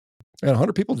 And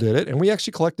 100 people did it. And we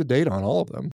actually collected data on all of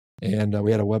them. And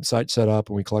we had a website set up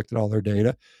and we collected all their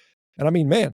data.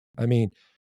 And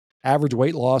average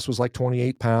weight loss was like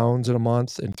 28 pounds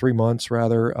in 3 months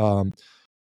rather.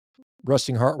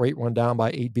 Resting heart rate went down by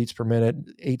 8 beats per minute,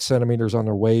 8 centimeters on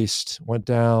their waist went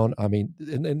down.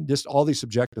 And just all these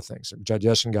subjective things. Their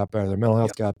digestion got better, their mental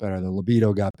health got better, their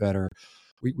libido got better.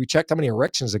 We checked how many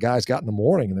erections the guys got in the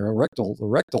morning, and their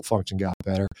erectile function got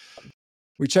better.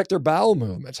 We checked their bowel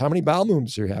movements. How many bowel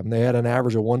movements do you have? And they had an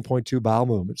average of 1.2 bowel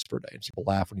movements per day. And people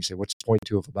laugh when you say, what's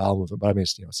 0.2 of a bowel movement? But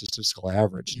it's a statistical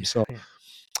average. And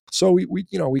so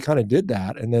we kind of did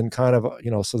that. And then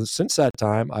so since that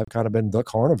time, I've kind of been the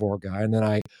carnivore guy. And then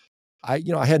I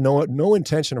had no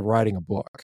intention of writing a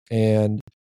book. And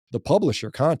the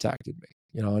publisher contacted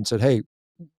me, and said, hey,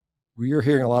 we're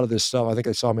hearing a lot of this stuff. I think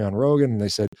they saw me on Rogan and they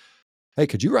said, hey,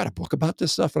 could you write a book about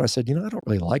this stuff? And I said, I don't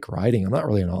really like writing. I'm not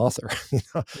really an author.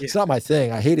 It's not my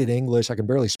thing. I hated English. I can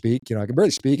barely speak, I can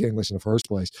barely speak English in the first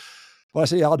place. Well, I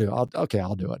said, yeah, I'll do it.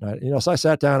 I'll do it. And so I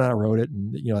sat down and I wrote it,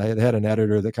 and, they had an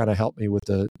editor that kind of helped me with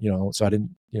the, so I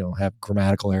didn't, have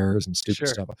grammatical errors and stupid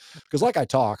stuff. Because like I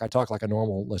talk like a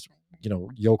normal,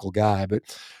 yokel guy, but,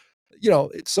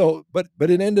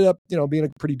 but it ended up, being a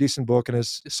pretty decent book, and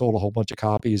it's sold a whole bunch of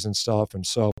copies and stuff. And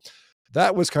so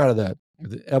that was kind of the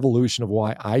evolution of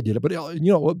why I did it. But,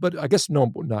 but I guess,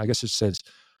 I guess it says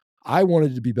I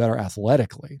wanted to be better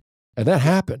athletically. And that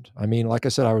happened. Like I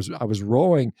said, I was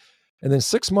rowing. And then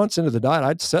 6 months into the diet,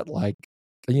 I'd set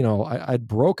I'd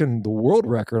broken the world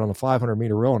record on the 500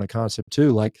 meter row in a Concept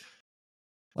 2, like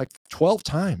 12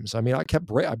 times. I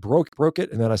broke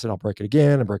it. And then I said, I'll break it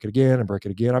again and break it again and break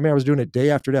it again. I was doing it day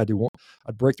after day.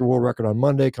 I'd break the world record on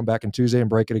Monday, come back on Tuesday and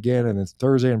break it again. And then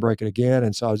Thursday and break it again.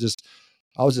 And so I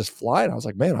was just flying. I was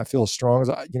like, man, I feel as strong as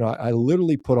I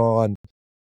literally put on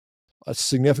a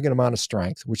significant amount of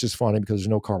strength, which is funny because there's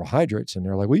no carbohydrates in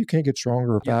there. Like, well, you can't get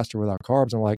stronger or faster without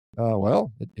carbs. I'm like,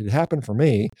 well, it happened for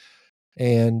me.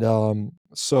 And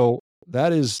so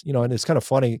that is, and it's kind of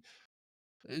funny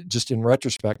just in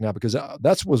retrospect now, because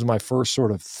that was my first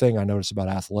sort of thing I noticed about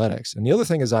athletics. And the other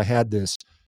thing is I had this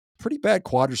pretty bad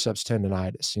quadriceps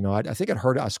tendonitis. I think I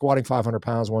was squatting 500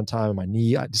 pounds one time in my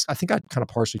knee. I think I kind of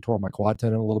partially tore my quad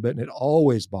tendon a little bit, and it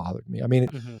always bothered me.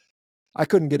 I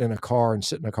couldn't get in a car and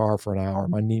sit in a car for an hour.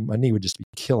 My knee would just be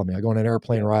killing me. I go on an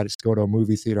airplane ride, go to a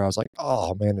movie theater. I was like,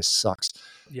 oh man, this sucks.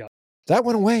 Yeah. That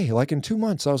went away like in 2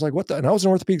 months. I was like, what the? And I was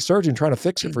an orthopedic surgeon trying to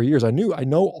fix it for years. I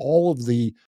know all of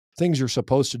the things you're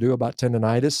supposed to do about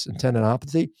tendonitis and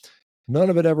tendinopathy. None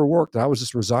of it ever worked. And I was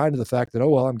just resigned to the fact that, oh,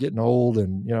 well, I'm getting old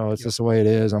and, it's just the way it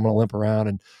is. I'm going to limp around,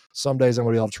 and some days I'm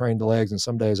going to be able to train the legs and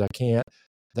some days I can't.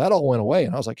 That all went away.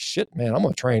 And I was like, shit, man, I'm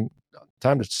going to train.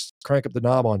 Time to crank up the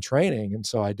knob on training. And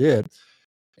so I did.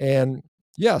 And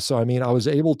yeah, so I was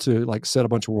able to set a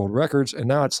bunch of world records. And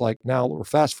now now we're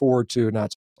fast forward to now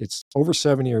it's over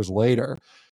 7 years later.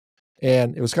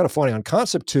 And it was kind of funny on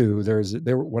Concept 2.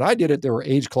 When I did it, there were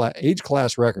age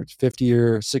class records, 50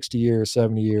 year, 60 year,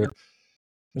 70 year.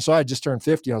 And so I just turned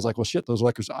 50. I was like, well, shit, those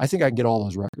records, I think I can get all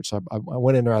those records. So I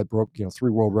went in there, I broke, 3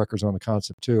 world records on the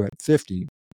Concept 2 at 50.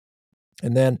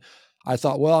 And then I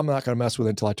thought, well, I'm not going to mess with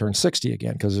it until I turn 60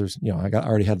 again, because there's, I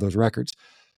already had those records.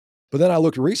 But then I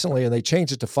looked recently and they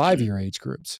changed it to 5-year age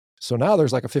groups. So now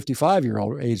there's like a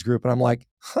 55-year-old age group. And I'm like,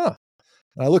 huh.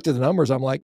 And I looked at the numbers. I'm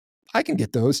like, I can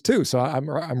get those too. So I'm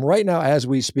right now, as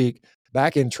we speak,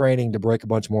 back in training to break a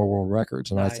bunch more world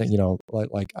records. And nice. I think,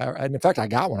 and in fact, I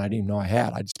got one I didn't even know I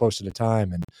had. I just posted a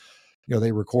time, and,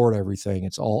 they record everything.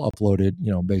 It's all uploaded,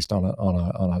 based on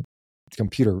a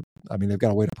computer. They've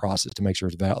got a way to process to make sure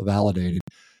it's validated.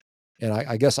 And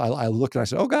I guess I looked and I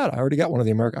said, oh God, I already got one of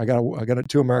the I got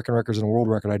 2 American records and a world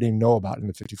record I didn't know about in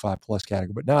the 55 plus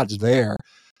category, but now it's there.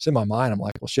 It's in my mind. I'm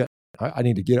like, well, shit, I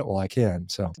need to get it while I can.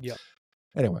 So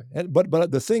anyway,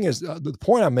 but the thing is, the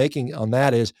point I'm making on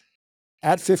that is,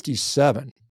 at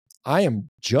 57, I am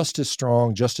just as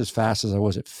strong, just as fast as I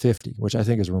was at 50, which I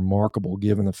think is remarkable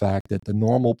given the fact that the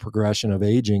normal progression of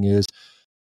aging is,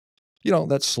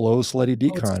 that slow, steady Oh,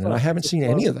 it's decline. And I slow. haven't It's seen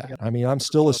slow. any of Yeah, that. I mean, I'm it's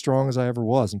still as slow. strong as I ever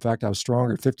was. In fact, I was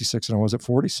stronger at 56 than I was at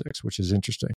 46, which is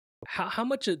interesting. How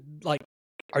much like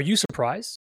are you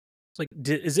surprised? Like,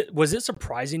 was it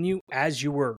surprising you as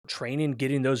you were training,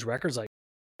 getting those records? Like,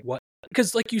 what?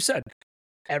 Because, like you said,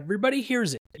 everybody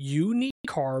hears it. You need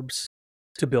carbs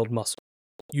to build muscle.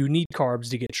 You need carbs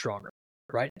to get stronger,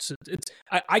 right? So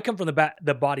I come from the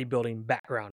bodybuilding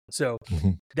background, so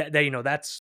Mhm.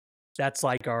 that's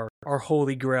like our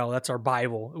holy grail. That's our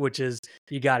Bible, which is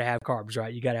you got to have carbs,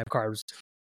 right? You got to have carbs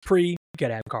pre, you got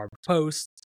to have carbs post,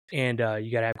 and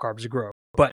you got to have carbs to grow.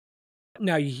 But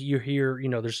now you hear,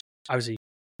 there's obviously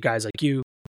guys like you,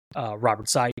 Robert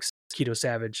Sykes, Keto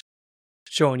Savage,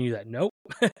 showing you that nope.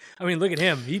 I mean, look at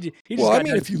him. He just Well, I got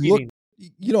mean, done if you look, eating.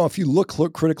 if you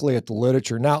look critically at the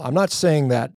literature, now I'm not saying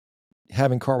that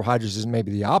having carbohydrates is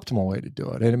maybe the optimal way to do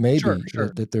it. And it may Sure, be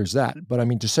sure. that there's that. But I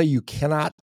mean, to say you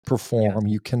cannot Yeah. perform,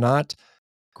 you cannot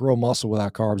grow muscle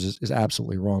without carbs is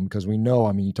absolutely wrong, because we know,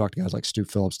 I mean, you talk to guys like Stu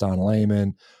Phillips, Don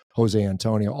Layman, Jose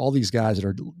Antonio, all these guys that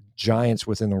are giants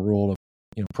within the rule of,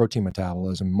 protein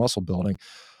metabolism, muscle building,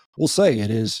 will say it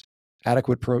is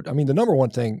adequate protein. I mean, the number one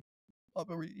thing,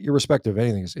 irrespective of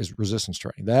anything, is resistance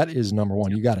training. That is number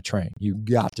one. You got to train. You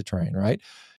got to train, right?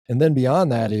 And then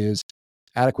beyond that is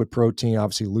adequate protein,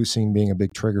 obviously leucine being a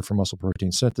big trigger for muscle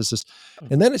protein synthesis.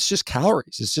 And then it's just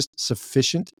calories. It's just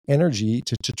sufficient energy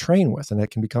to train with. And that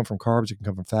can come from carbs. It can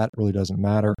come from fat. It really doesn't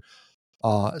matter.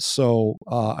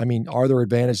 I mean, are there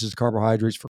advantages to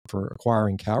carbohydrates for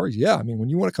acquiring calories? Yeah. I mean, when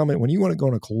you want to go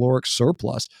in a caloric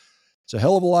surplus, it's a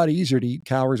hell of a lot easier to eat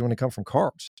calories when they come from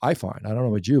carbs. I find. I don't know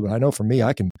about you, but I know for me,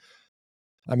 I can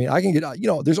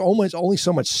get, there's almost only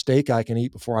so much steak I can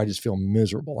eat before I just feel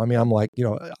miserable. I mean, I'm like,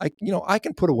 I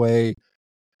can put away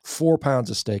 4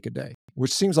 pounds of steak a day,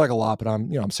 which seems like a lot, but I'm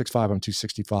 6'5", I'm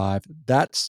 265.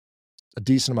 That's a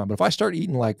decent amount. But if I start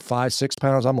eating like 5, 6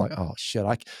 pounds, I'm like, oh shit,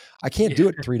 I can't do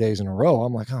it 3 days in a row.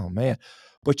 I'm like, oh man.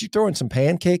 But you throw in some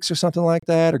pancakes or something like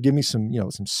that, or give me some,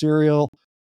 some cereal.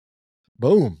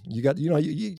 Boom. You got,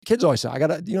 kids always say, I got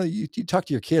to, you talk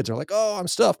to your kids, they're like, oh, I'm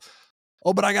stuffed.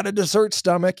 Oh, but I got a dessert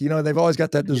stomach. They've always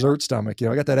got that dessert stomach.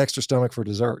 I got that extra stomach for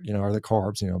dessert, or the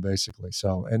carbs, basically.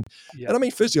 So, and I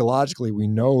mean, physiologically, we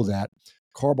know that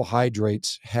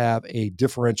carbohydrates have a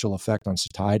differential effect on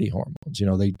satiety hormones.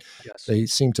 They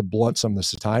seem to blunt some of the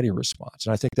satiety response.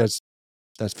 And I think that's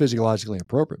physiologically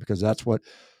appropriate, because that's what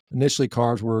initially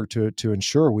carbs were to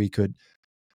ensure we could,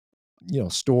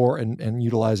 store and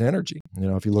utilize energy.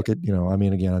 If you look at, I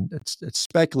mean, again, it's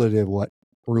speculative what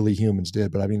early humans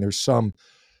did, but I mean, there's some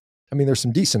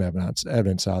decent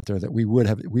evidence out there that we would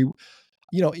have,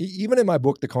 even in my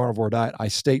book, The Carnivore Diet, I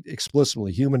state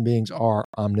explicitly human beings are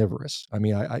omnivorous. I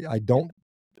mean, I don't,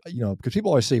 because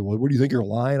people always say, well, what do you think, you're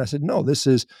lying? I said, no, this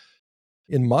is,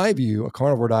 in my view, a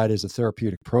carnivore diet is a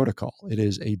therapeutic protocol. It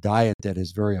is a diet that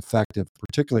is very effective,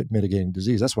 particularly at mitigating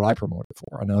disease. That's what I promote it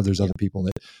for. I know there's other people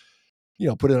that,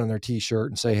 put it on their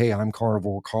t-shirt and say, hey, I'm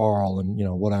Carnivore Carl, and,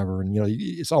 whatever. And,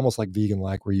 it's almost like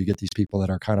vegan-like, where you get these people that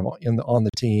are kind of on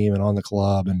the team and on the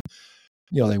club, and,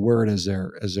 they wear it as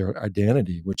their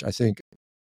identity, which I think,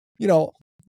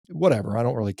 whatever, I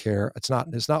don't really care. It's not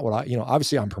what I,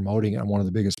 obviously I'm promoting it. I'm one of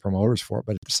the biggest promoters for it,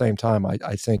 but at the same time,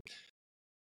 I think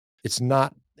it's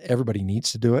not, everybody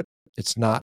needs to do it. It's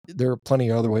not, there are plenty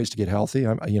of other ways to get healthy.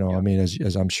 I mean,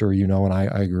 as I'm sure and I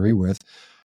agree with,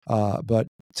 but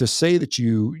to say that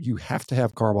you have to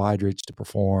have carbohydrates to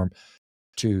perform,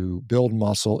 to build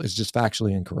muscle, is just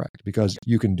factually incorrect, because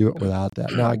you can do it without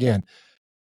that. Now, again,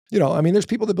 I mean, there's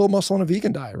people that build muscle on a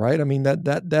vegan diet, right? I mean,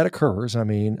 that occurs. I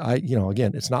mean,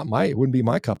 again, it wouldn't be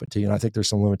my cup of tea. And I think there's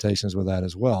some limitations with that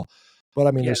as well. But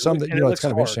I mean, there's some that, it's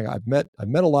kind of interesting. I've met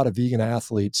a lot of vegan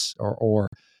athletes or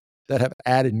that have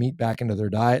added meat back into their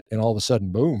diet, and all of a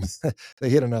sudden, boom, they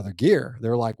hit another gear.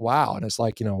 They're like, wow. And it's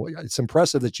like, it's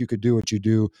impressive that you could do what you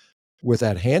do with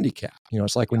that handicap.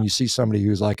 It's like when you see somebody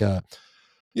who's like a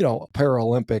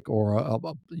Paralympic or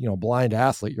a blind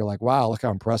athlete, you're like, wow, look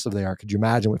how impressive they are. Could you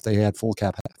imagine if they had full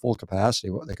capacity,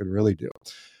 what they could really do?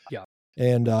 Yeah.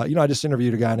 And, I just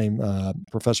interviewed a guy named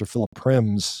Professor Philip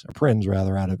Prins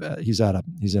he's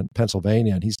in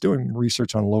Pennsylvania, and he's doing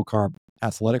research on low carb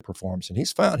athletic performance. And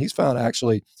he's found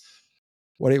actually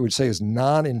what it would say is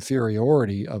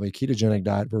non-inferiority of a ketogenic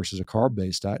diet versus a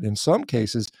carb-based diet. And in some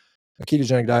cases, a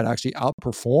ketogenic diet actually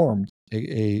outperformed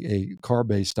a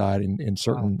carb-based diet in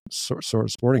certain sort of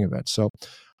sporting events. So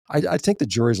I think the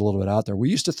jury's a little bit out there.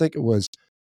 We used to think it was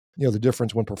the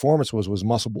difference when performance was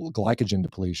muscle glycogen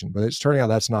depletion, but it's turning out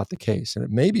that's not the case. And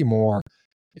it might be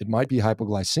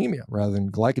hypoglycemia rather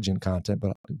than glycogen content,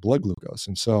 but blood glucose.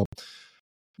 And so,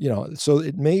 so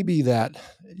it may be that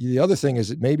the other thing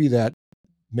is it may be that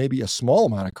maybe a small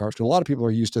amount of carbs, because a lot of people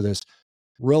are used to this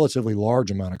relatively large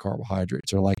amount of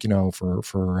carbohydrates, or like, for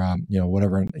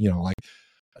whatever, like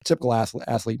a typical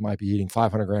athlete might be eating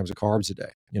 500 grams of carbs a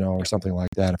day, or something like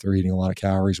that if they're eating a lot of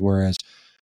calories. Whereas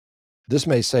this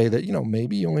may say that,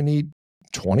 maybe you only need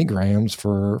 20 grams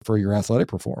for your athletic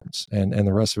performance, and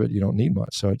the rest of it, you don't need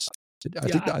much. So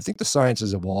I think the science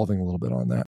is evolving a little bit on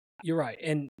that. You're right.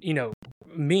 And,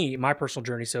 my personal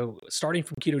journey. So starting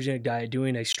from ketogenic diet,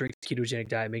 doing a strict ketogenic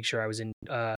diet, make sure I was in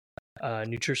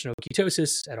nutritional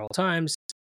ketosis at all times,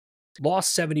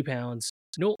 lost 70 pounds,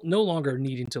 no longer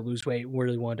needing to lose weight,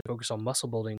 really wanted to focus on muscle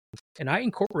building. And I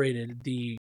incorporated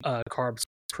the carbs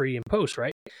pre and post,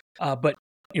 right? But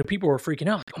people were freaking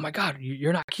out. Like, oh my God,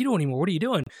 you're not keto anymore. What are you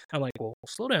doing? I'm like, well,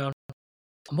 slow down.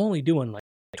 I'm only doing like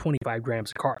 25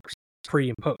 grams of carbs pre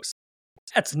and post.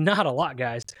 That's not a lot,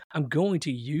 guys. I'm going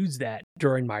to use that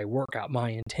during my workout, my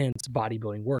intense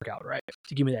bodybuilding workout, right?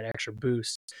 To give me that extra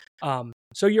boost.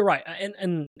 So you're right.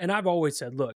 And I've always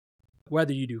said, look,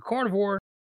 whether you do carnivore,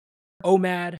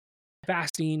 OMAD,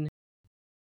 fasting,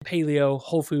 paleo,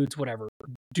 whole foods, whatever,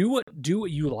 do what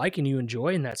you like and you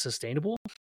enjoy, and that's sustainable.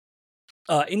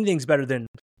 Anything's better than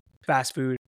fast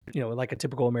food, like a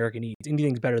typical American eats.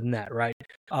 Anything's better than that, right?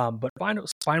 But find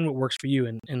what works for you.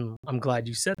 And I'm glad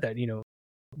you said that,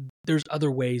 there's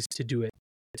other ways to do it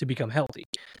to become healthy.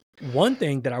 One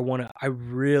thing that I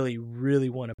really, really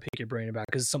want to pick your brain about,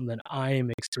 because it's something that I am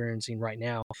experiencing right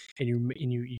now, and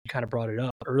you kind of brought it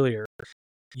up earlier.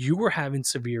 You were having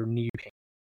severe knee pain.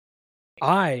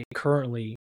 I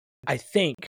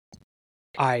think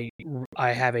I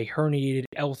have a herniated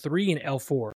L3 and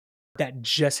L4 that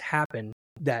just happened.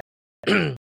 That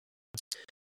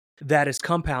is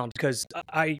compound because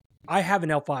I have an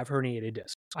L5 herniated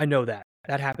disc. I know that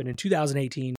happened in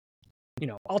 2018.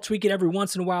 I'll tweak it every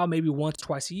once in a while, maybe once,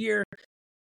 twice a year.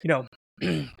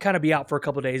 Kind of be out for a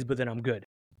couple of days, but then I'm good.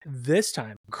 This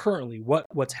time, currently,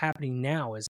 what's happening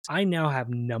now is I now have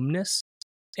numbness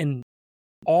and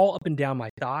all up and down my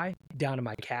thigh, down to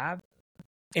my calf.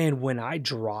 And when I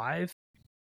drive,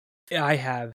 I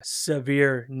have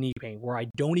severe knee pain where I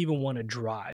don't even want to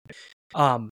drive.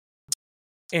 And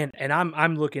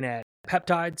I'm looking at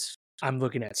peptides. I'm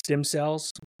looking at stem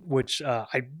cells, which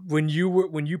when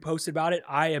you posted about it,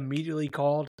 I immediately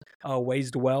called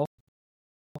Ways to Well,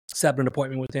 set up an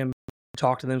appointment with him,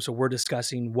 talked to them. So we're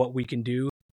discussing what we can do,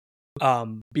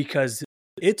 because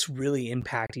it's really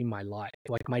impacting my life,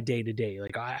 like my day to day.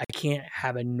 Like I can't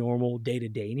have a normal day to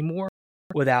day anymore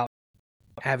without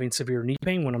having severe knee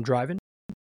pain when I'm driving.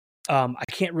 I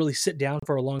can't really sit down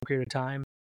for a long period of time.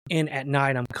 And at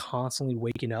night, I'm constantly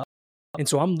waking up. And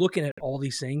so I'm looking at all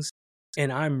these things,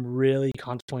 and I'm really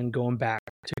contemplating going back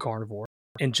to carnivore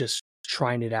and just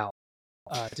trying it out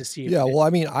to see. Yeah. Well, I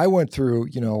mean, I went through,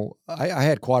 I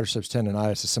had quadriceps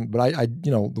tendonitis, but I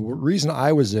the reason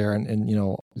I was there and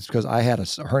it's because I had a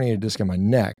herniated disc in my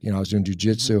neck. I was doing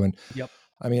jujitsu, and yep.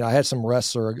 I mean, I had some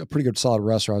wrestler, a pretty good solid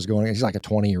wrestler I was going. He's like a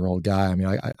 20-year-old guy. I mean,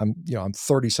 I'm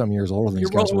 30 some years older than these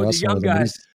guys. You're rolling with the young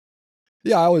guys.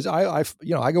 Yeah,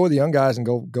 I go with the young guys and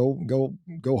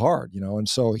go hard, and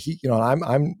so he, I'm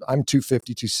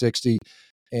 250, 260,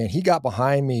 and he got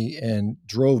behind me and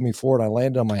drove me forward. I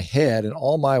landed on my head, and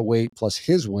all my weight plus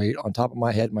his weight on top of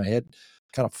my head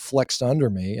kind of flexed under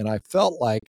me. And I felt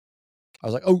like, I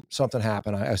was like, oh, something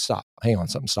happened. I stopped. Hang on,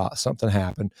 something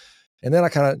happened. And then I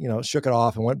kind of, shook it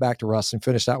off and went back to wrestling,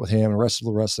 finished out with him and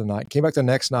wrestled the rest of the night. Came back the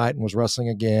next night and was wrestling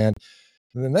again.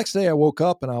 And the next day I woke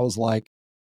up and I was like,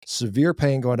 severe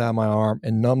pain going down my arm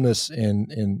and numbness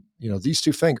in these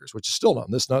two fingers, which is still numb.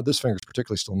 This finger is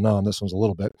particularly still numb. This one's a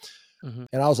little bit. Mm-hmm.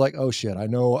 And I was like, oh shit, I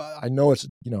know it's,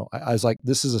 I was like,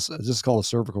 this is called a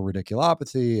cervical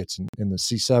radiculopathy. It's in the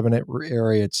C7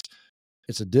 area.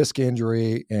 It's a disc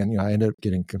injury. And, I ended up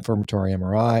getting confirmatory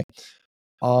MRI.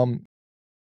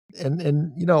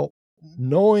 And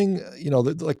knowing,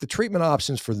 like the treatment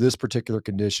options for this particular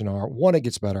condition are, one, it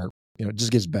gets better, it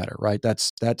just gets better, right?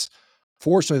 That's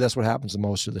fortunately, that's what happens the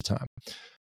most of the time.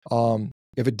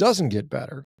 If it doesn't get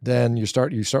better, then you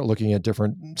start looking at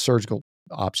different surgical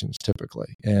options typically.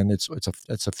 And it's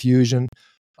a fusion,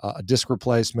 a disc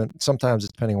replacement. Sometimes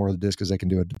it's depending on where the disc is, they can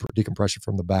do a decompression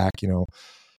from the back,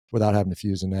 without having to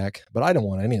fuse the neck. But I don't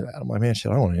want any of that. I'm like, man, shit,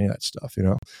 I don't want any of that stuff,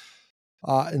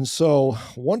 And so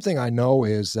one thing I know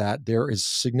is that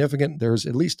there's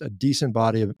at least a decent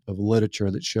body of literature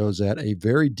that shows that a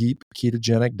very deep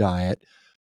ketogenic diet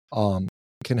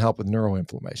can help with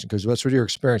neuroinflammation, because that's what you're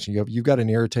experiencing. You've got an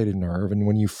irritated nerve, and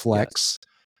when you flex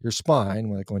your spine,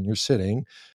 like when you're sitting,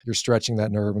 you're stretching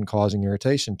that nerve and causing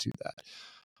irritation to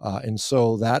that. And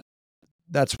so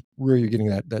that's where you're getting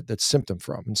that symptom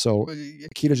from. And so a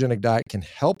ketogenic diet can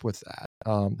help with that.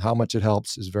 How much it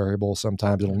helps is variable.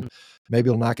 Sometimes maybe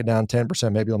it'll knock it down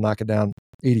 10%, maybe it'll knock it down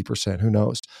 80%, who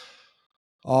knows?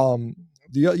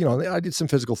 I did some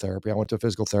physical therapy. I went to a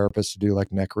physical therapist to do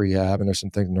like neck rehab, and there's some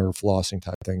things, nerve flossing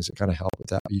type things that kind of help with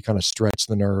that. But you kind of stretch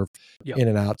the nerve in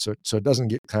and out, so it doesn't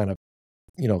get kind of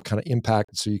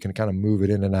impacted, so you can kind of move it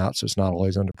in and out, so it's not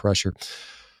always under pressure.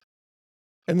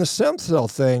 And the stem cell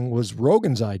thing was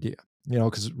Rogan's idea,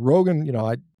 because Rogan,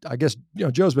 I guess,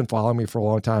 Joe's been following me for a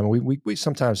long time. And we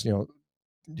sometimes, you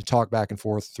talk back and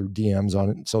forth through DMs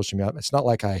on social media. It's not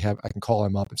like I can call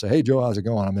him up and say, "Hey, Joe, how's it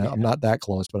going?" I mean, I'm not that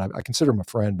close, but I consider him a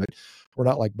friend, but we're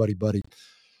not like buddy. But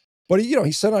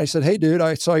he said, "Hey, dude,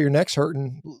 I saw your neck's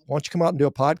hurting. Why don't you come out and do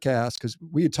a podcast?" Because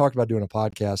we had talked about doing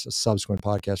a subsequent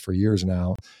podcast for years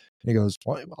now. And he goes,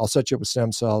 "Well, I'll set you up with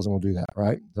stem cells and we'll do that."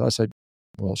 Right. So I said,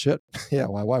 "Well, shit. Yeah.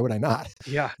 Why would I not?"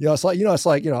 Yeah. It's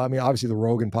like, I mean, obviously the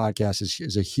Rogan podcast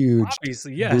is a huge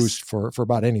boost for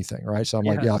about anything. Right. So I'm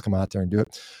like, I'll come out there and do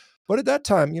it. But at that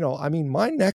time, I mean, my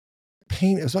neck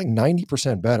pain, it was like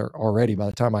 90% better already by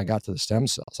the time I got to the stem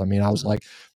cells. I mean, I was like,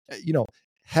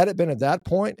 had it been at that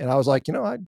point, and I was like, I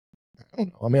don't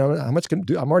know. I mean, how much can I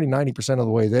do? I'm already 90% of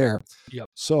the way there. Yep.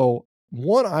 So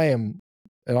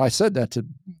and I said that to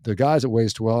the guys at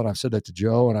Ways to Well, and I've said that to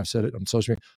Joe, and I've said it on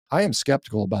social media. I am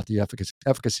skeptical about the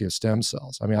efficacy of stem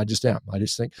cells. I mean, I just am. I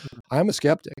just think I'm a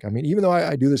skeptic. I mean, even though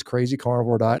I do this crazy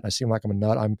carnivore diet and I seem like I'm a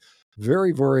nut, I'm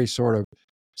very, very sort of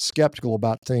skeptical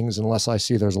about things unless I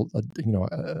see there's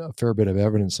a fair bit of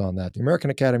evidence on that. The American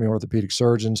Academy of Orthopedic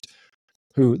Surgeons,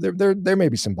 who there may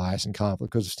be some bias and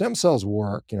conflict, because if stem cells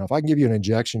work, if I can give you an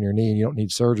injection in your knee and you don't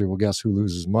need surgery, well, guess who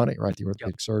loses money, right? The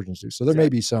orthopedic surgeons do. So there may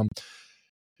be some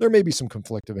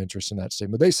conflict of interest in that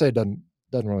statement. They say it doesn't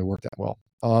really work that well.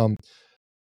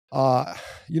 I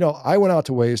went out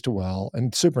to Ways to Well,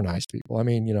 and super nice people. I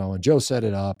mean, and Joe set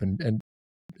it up, and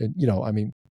I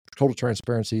mean, total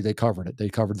transparency, they covered it. They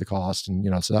covered the cost, and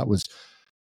so that was,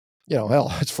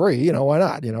 hell, it's free. Why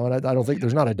not? And I don't think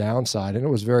there's not a downside. And it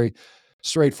was very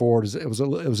straightforward. It was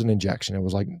an injection. It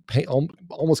was like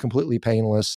almost completely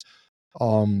painless.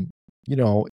 Whether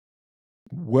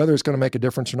it's going to make a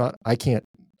difference or not, I can't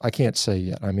say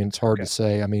yet. I mean, it's hard to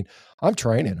say. I mean, I'm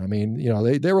training. I mean,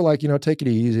 they were like, take it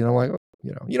easy. And I'm like,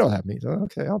 you know what that means.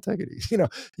 Okay, I'll take it easy.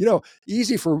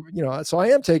 Easy for, so I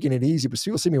am taking it easy, but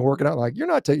people see me working out like, you're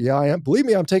not taking, I am. Believe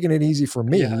me, I'm taking it easy for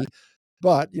me. Yeah.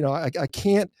 But, I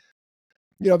can't,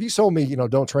 if you told me,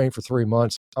 don't train for 3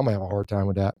 months, I'm gonna have a hard time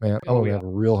with that, man. I'm gonna have a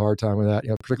real hard time with that.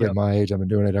 Particularly at my age, I've been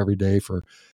doing it every day for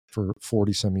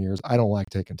 40 some years. I don't like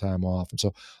taking time off. And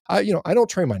so I don't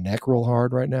train my neck real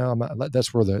hard right now.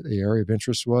 That's where the area of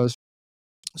interest was.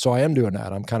 So I am doing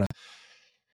that. I'm kind of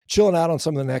chilling out on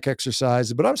some of the neck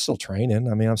exercises, but I'm still training.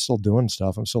 I mean, I'm still doing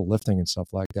stuff. I'm still lifting and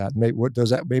stuff like that. Maybe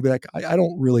I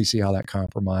don't really see how that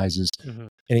compromises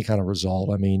any kind of result.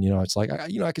 I mean, it's like, I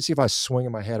can see if I was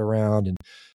swinging my head around and,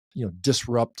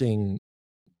 disrupting,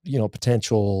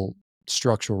 potential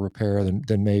structural repair,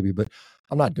 then maybe, but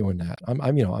I'm not doing that.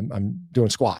 I'm doing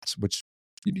squats, which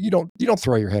you don't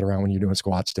throw your head around when you're doing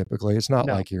squats. Typically, it's not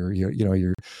like you're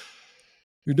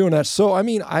doing that. So, I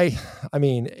mean,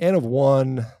 N of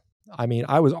 1, I mean,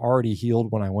 I was already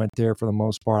healed when I went there for the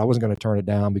most part. I wasn't going to turn it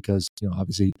down because,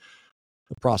 obviously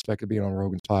the prospect of being on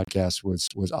Rogan's podcast was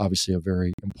obviously a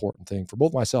very important thing for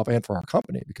both myself and for our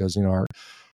company, because,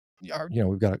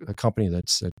 we've got a company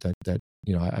that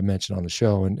I mentioned on the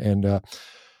show.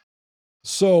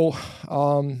 So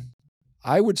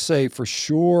I would say for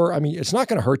sure, I mean, it's not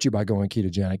going to hurt you by going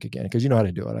ketogenic again, because you know how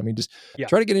to do it. I mean, just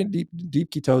try to get in deep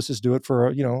ketosis, do it for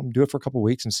a couple of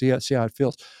weeks and see how it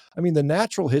feels. I mean, the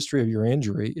natural history of your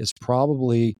injury is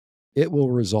probably, it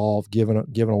will resolve given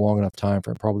a long enough time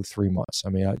frame, probably 3 months. I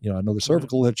mean, I know the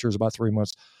cervical literature is about 3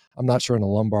 months. I'm not sure in the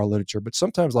lumbar literature, but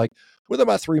sometimes like with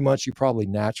about 3 months, you probably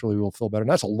naturally will feel better.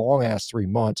 And that's a long ass 3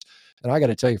 months. And I got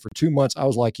to tell you, for 2 months, I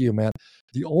was like you, man.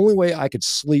 The only way I could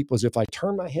sleep was if I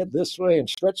turned my head this way and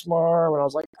stretched my arm, and I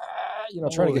was like,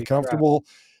 trying to get comfortable.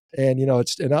 Crap.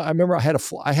 And I remember I had a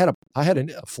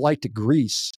flight to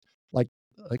Greece like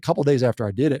a couple of days after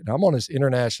I did it, and I'm on this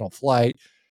international flight,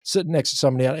 sitting next to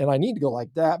somebody, and I need to go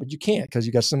like that, but you can't because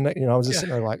you got some. I was just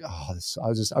sitting there like, I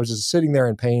was just sitting there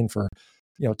in pain for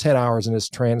 10 hours in this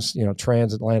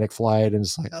transatlantic flight, and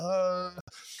it's like,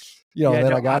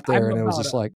 then I got there, and it was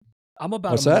just like. I'm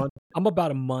about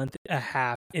a month and a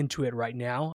half into it right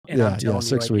now. And I'm telling you,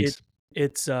 6 weeks.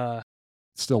 It's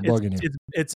still bugging you.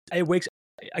 It wakes.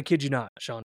 I kid you not,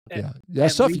 Shawn. Yeah,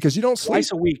 it's tough because you don't sleep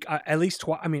twice a week. At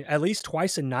least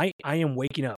twice a night. I am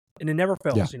waking up, and it never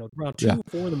fails. Yeah. You know, around 2,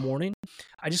 4 in the morning,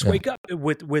 I just wake up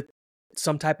with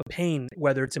some type of pain,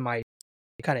 whether it's in my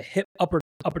kind of hip, upper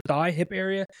thigh, hip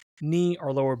area, knee,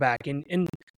 or lower back. And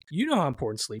you know how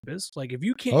important sleep is. Like if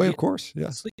you can't. Oh, yeah, of course. Yeah.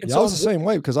 Sleep, I was the same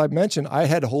way because I mentioned I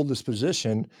had to hold this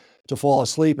position to fall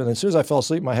asleep. And as soon as I fell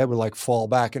asleep, my head would like fall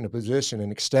back into position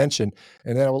and extension.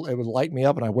 And then it would light me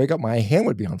up and I wake up, my hand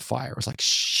would be on fire. It was like,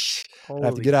 shh. I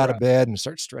have to get out of bed and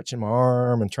start stretching my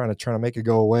arm and trying to make it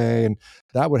go away. And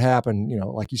that would happen, you know,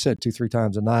 like you said, 2-3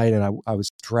 times a night. And I was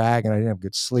dragging, I didn't have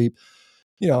good sleep,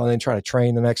 you know, and then try to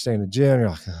train the next day in the gym. You're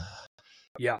like,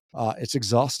 yeah, it's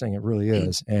exhausting. It really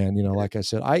is. And, you know, like I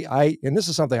said, and this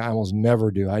is something I almost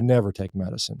never do. I never take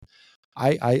medicine.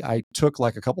 I took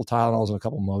like a couple Tylenols and a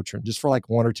couple Motrin just for like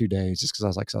 1 or 2 days, just because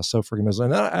I was so freaking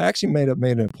miserable. And then I actually made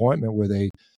an appointment with a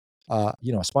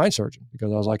spine surgeon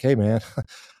because I was like, hey man,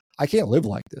 I can't live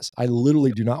like this. I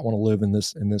literally do not want to live in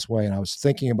this way. And I was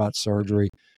thinking about surgery.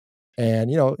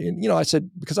 And, I said,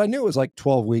 because I knew it was like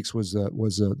 12 weeks was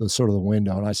the sort of the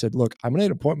window. And I said, look, I'm going to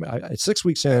need an appointment. At 6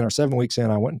 weeks in or 7 weeks in,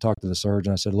 I went and talked to the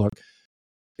surgeon. I said, look,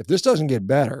 if this doesn't get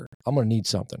better, I'm going to need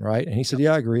something. Right. And he said,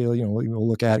 yeah, I agree. We'll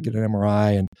look at it, get an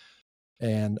MRI.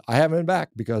 And I haven't been back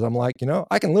because I'm like,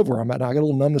 I can live where I'm at now. I got a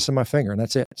little numbness in my finger and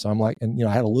that's it. So I'm like, and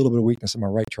I had a little bit of weakness in my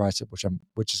right tricep,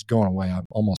 which is going away. I'm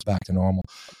almost back to normal.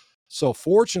 So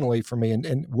fortunately for me,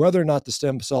 and whether or not the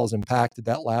stem cells impacted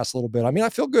that last little bit, I mean, I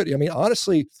feel good. I mean,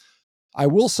 honestly, I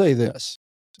will say this.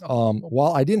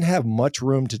 While I didn't have much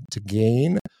room to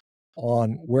gain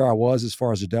on where I was as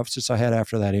far as the deficits I had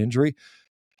after that injury,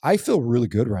 I feel really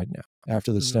good right now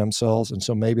after the stem cells. And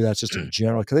so maybe that's just a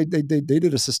general, because they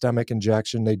did a systemic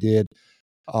injection. They did,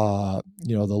 the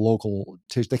local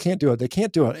tissue. They can't do an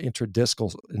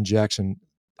intradiscal injection,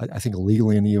 I think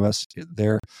legally in the US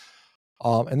there.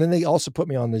 And then they also put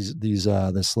me on this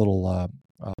little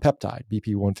peptide,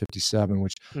 BP157,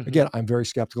 which again, I'm very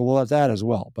skeptical of that as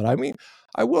well. But I mean,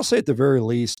 I will say at the very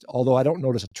least, although I don't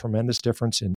notice a tremendous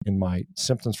difference in my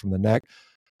symptoms from the neck,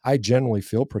 I generally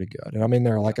feel pretty good. And I'm in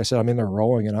there, like I said, I'm in there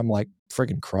rowing and I'm like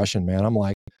freaking crushing, man. I'm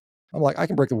like, I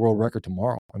can break the world record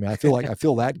tomorrow. I mean, I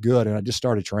feel that good. And I just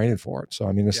started training for it. So,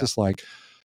 I mean, it's just like,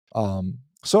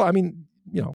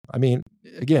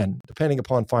 again, depending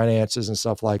upon finances and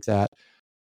stuff like that,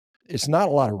 it's not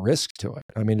a lot of risk to it.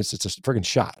 I mean, it's a friggin'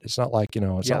 shot. It's not like,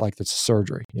 it's not like it's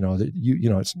surgery, I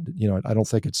don't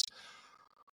think it's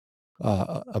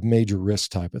a major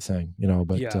risk type of thing,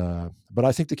 but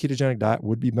I think the ketogenic diet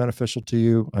would be beneficial to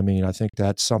you. I mean, I think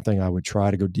that's something I would try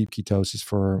to go deep ketosis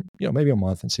for, maybe a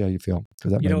month and see how you feel.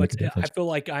 Because that may make a difference. I feel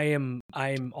like I'm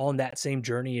on that same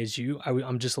journey as you.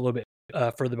 I'm just a little bit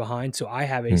further behind. So I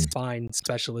have a spine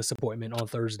specialist appointment on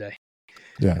Thursday.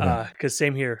 Yeah. Cause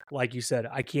same here. Like you said,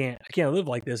 I can't live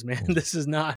like this, man. This is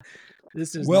not.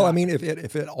 I mean,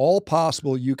 if at all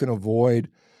possible, you can avoid,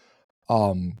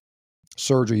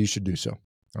 surgery, you should do so.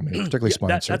 I mean, particularly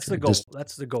spine surgery. That's the goal.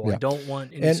 That's the goal. Yeah. I don't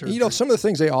want any surgery. And, some of the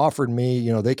things they offered me,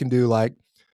 they can do like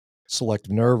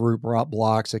selective nerve root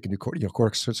blocks. They can do,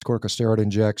 corticosteroid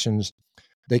injections.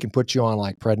 They can put you on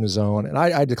like prednisone. And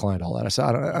I declined all that. I said,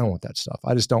 I don't want that stuff.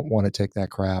 I just don't want to take that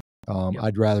crap.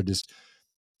 I'd rather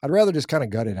just kind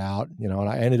of gut it out, and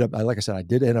I ended up, like I said, I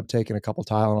did end up taking a couple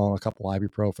Tylenol and a couple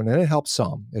ibuprofen, and it helped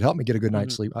some. It helped me get a good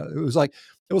night's sleep. It was like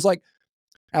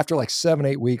after like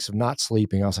 7-8 weeks of not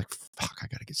sleeping, I was like, fuck, I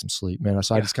got to get some sleep, man.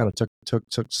 So I just kind of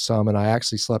took some, and I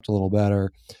actually slept a little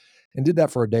better and did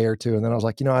that for a day or two. And then I was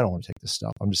like, I don't want to take this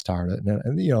stuff. I'm just tired of it.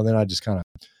 And then I just kind of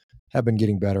have been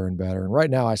getting better and better. And right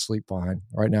now I sleep fine.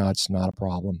 Right now it's not a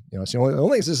problem. It's the only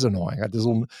thing is this is annoying. I got this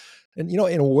little, and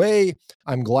in a way,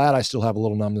 I'm glad I still have a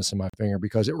little numbness in my finger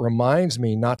because it reminds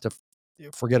me not to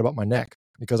forget about my neck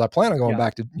because I plan on going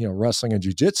back to, wrestling and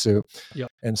jujitsu. Yep.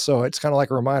 And so it's kind of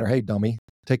like a reminder, hey, dummy,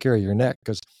 take care of your neck.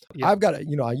 Cause I've got,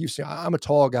 I'm a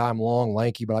tall guy, I'm long,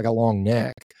 lanky, but I got a long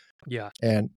neck. Yeah.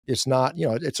 And it's not,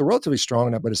 it's a relatively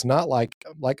strong neck, but it's not like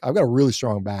I've got a really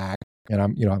strong back and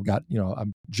I'm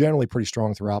generally pretty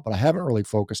strong throughout, but I haven't really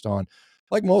focused on,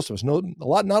 like most of us, not a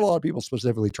lot of people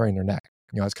specifically train their neck.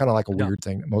 It's kind of like a weird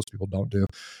thing that most people don't do.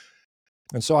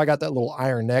 And so I got that little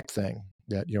iron neck thing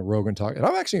that, Rogan talked, and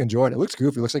I've actually enjoyed it. It looks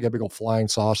goofy. It looks like a big old flying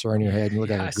saucer on your head. And you look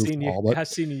like a goofball. But I've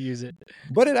seen you use it.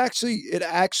 But it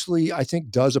actually, I think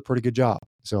does a pretty good job.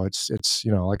 So it's,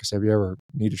 like I said, if you ever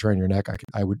need to train your neck,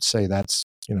 I would say that's,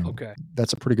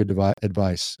 that's a pretty good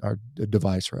advice or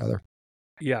device rather.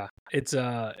 Yeah. It's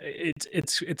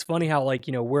funny how like,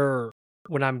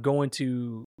 when I'm going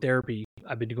to therapy,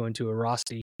 I've been going to a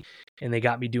Rosti, and they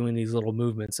got me doing these little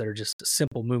movements that are just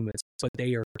simple movements, but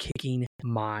they are kicking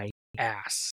my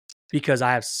ass because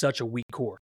I have such a weak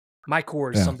core. My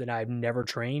core is something I've never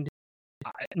trained.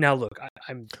 Now, look,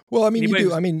 I'm. Well, I mean, you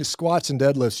do. I mean, squats and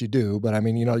deadlifts you do, but I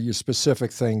mean, your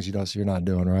specific things, so you're not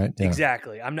doing, right? Yeah.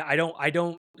 Exactly. I'm not. I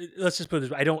don't. Let's just put it this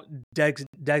way. I don't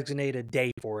designate a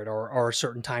day for it or a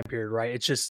certain time period, right? It's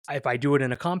just if I do it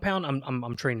in a compound,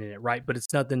 I'm training it, right? But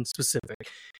it's nothing specific,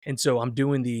 and so I'm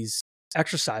doing these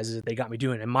exercises that they got me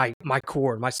doing, and my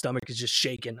core and my stomach is just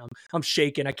shaking. I'm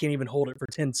shaking. I can't even hold it for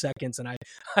 10 seconds, and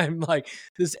I'm like,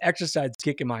 this exercise is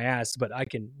kicking my ass, but I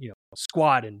can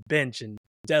squat and bench and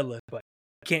deadlift, but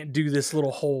I can't do this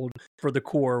little hold for the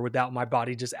core without my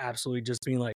body just absolutely just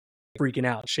being like freaking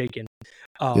out, shaking.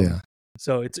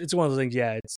 So it's one of those things.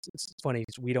 Yeah, it's funny.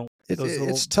 We don't.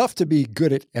 It's tough to be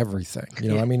good at everything.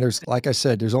 I mean, there's, like I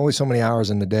said, there's only so many hours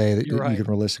in the day that you can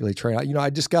realistically train. I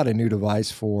just got a new device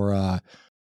for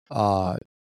trying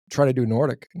to do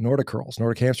Nordic curls,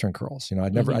 Nordic hamstring curls.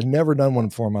 I'd never done one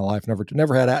before in my life. Never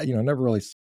had, never really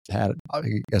had, I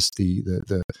guess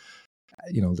the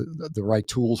right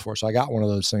tools for it. So I got one of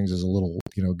those things as a little,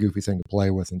 goofy thing to play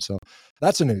with. And so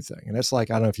that's a new thing. And it's like,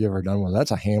 I don't know if you've ever done one.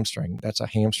 That's a hamstring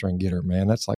getter, man.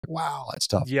 That's like, wow, that's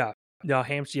tough. Yeah. No,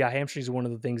 hamstrings are one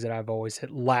of the things that I've always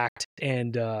lacked.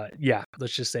 And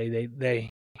let's just say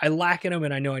I lack in them,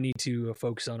 and I know I need to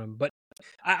focus on them. But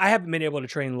I haven't been able to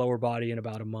train lower body in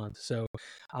about a month. So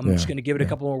I'm just going to give it a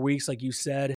couple more weeks, like you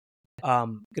said.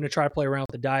 Going to try to play around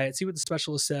with the diet, see what the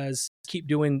specialist says, keep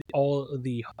doing all of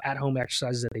the at-home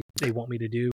exercises that they want me to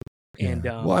do. And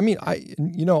well, I mean,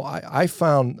 I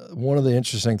found one of the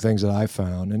interesting things that I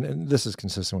found, and this is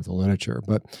consistent with the literature,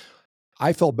 but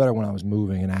I felt better when I was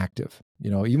moving and active,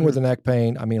 even with the neck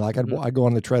pain. I mean, like I'd go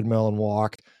on the treadmill and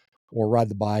walk or ride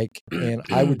the bike, and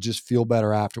I would just feel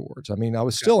better afterwards. I mean, I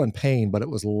was still in pain, but it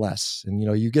was less. And,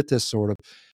 you get this sort of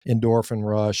endorphin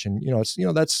rush, and,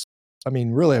 that's, I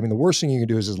mean, really, the worst thing you can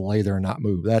do is just lay there and not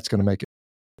move. That's going to make it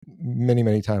many,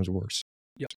 many times worse.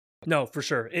 Yeah, no, for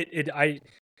sure. The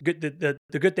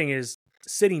good thing is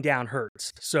sitting down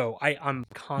hurts. So I'm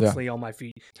constantly on my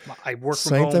feet. I work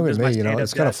from home. Same thing with me,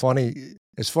 it's kind of funny.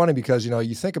 It's funny because,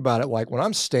 you think about it, like when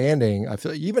I'm standing, I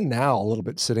feel even now a little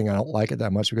bit sitting, I don't like it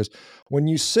that much because when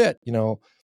you sit,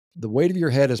 the weight of your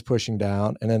head is pushing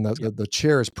down, and then the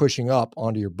chair is pushing up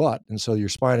onto your butt. And so your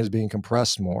spine is being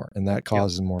compressed more, and that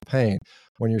causes more pain.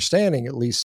 When you're standing, at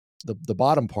least the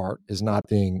bottom part is not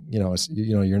being,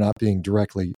 you're not being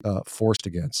directly forced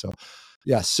against. So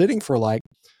yeah, sitting for like,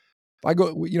 if I go,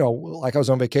 like I was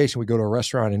on vacation, we go to a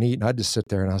restaurant and eat, and I'd just sit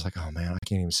there and I was like, oh man, I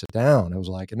can't even sit down. It was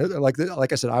like, and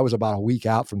like I said, I was about a week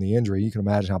out from the injury. You can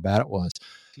imagine how bad it was.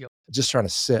 Yep. Just trying to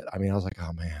sit. I mean, I was like,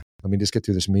 oh man, let me just get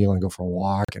through this meal and go for a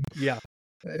walk. And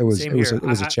it was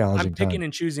a challenging time. I'm picking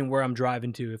and choosing where I'm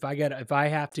driving to. If I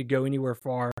have to go anywhere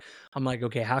far, I'm like,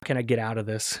 okay, how can I get out of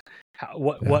this?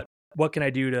 What can I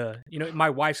do to,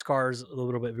 my wife's car is a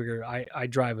little bit bigger. I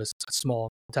drive a small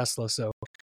Tesla. So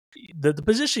the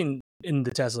position in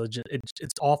the Tesla,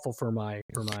 it's awful for my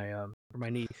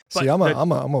knee. But see,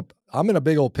 I'm in a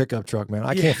big old pickup truck, man.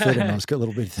 I can't fit in those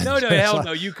little bitty things. No, hell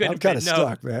no, you couldn't. I'm kind of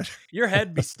stuck, man. Your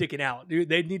head be sticking out, dude.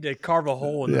 They'd need to carve a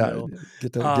hole in the middle.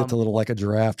 Get the little, like a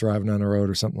giraffe driving down the road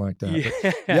or something like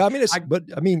that. But,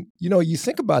 you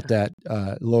think about that,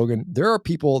 Logan. There are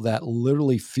people that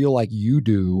literally feel like you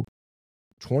do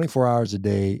 24 hours a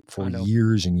day for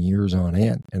years and years on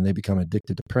end, and they become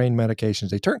addicted to pain medications.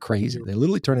 They turn crazy. They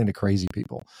literally turn into crazy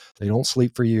people. They don't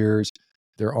sleep for years.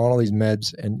 They're on all these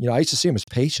meds. And, I used to see them as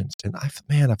patients, and I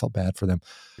felt bad for them,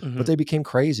 but they became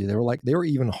crazy. They were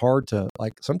even hard to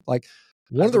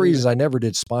one of the reasons I never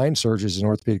did spine surgery as an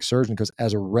orthopedic surgeon, because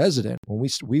as a resident, when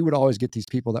we would always get these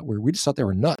people we just thought they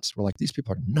were nuts. We're like, these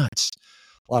people are nuts.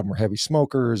 A lot of them were heavy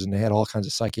smokers, and they had all kinds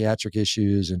of psychiatric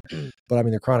issues. But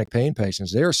they're chronic pain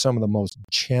patients. They're some of the most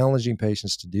challenging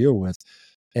patients to deal with.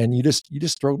 And you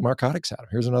just throw narcotics at them.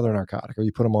 Here's another narcotic, or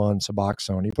you put them on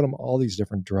Suboxone. You put them on all these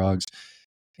different drugs,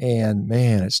 and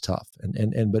man, it's tough.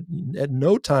 But at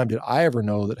no time did I ever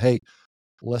know that, hey,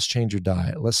 let's change your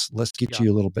diet. Let's get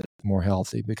you a little bit more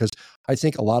healthy, because I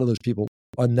think a lot of those people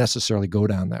unnecessarily go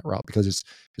down that route because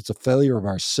it's a failure of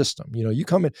our system. You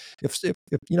come in, if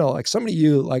like somebody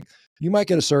you might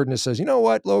get a surgeon that says, you know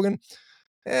what, Logan,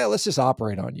 let's just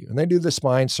operate on you. And they do the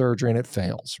spine surgery and it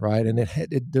fails, right? And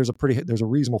there's a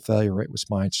reasonable failure rate with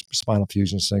spinal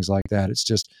fusions, things like that. It's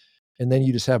just, and then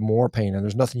you just have more pain, and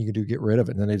there's nothing you can do to get rid of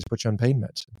it. And then they just put you on pain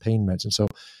meds. And so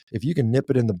if you can nip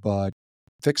it in the bud,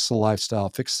 fix the lifestyle,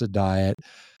 fix the diet.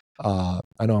 I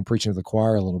know I'm preaching to the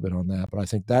choir a little bit on that, but I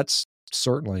think that's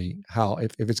certainly how,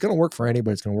 if it's going to work for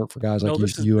anybody, it's going to work for guys like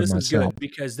this you and is myself. good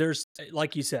because there's,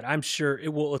 like you said, I'm sure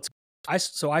it will.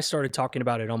 So I started talking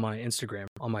about it on my Instagram,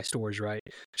 on my stories, right?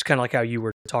 Just kind of like how you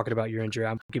were talking about your injury.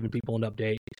 I'm giving people an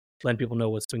update, letting people know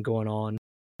what's been going on.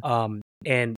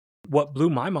 And what blew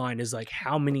my mind is like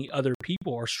how many other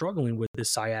people are struggling with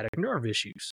this sciatic nerve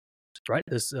issues, right?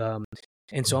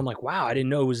 And so I'm like, wow, I didn't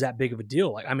know it was that big of a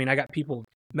deal. Like, I mean, I got people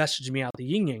messaging me out the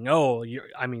yin yang. Oh,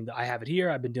 I have it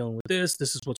here. I've been dealing with this.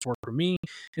 This is what's worked for me.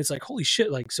 And it's like, holy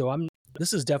shit. Like,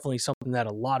 this is definitely something that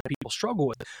a lot of people struggle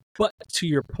with. But to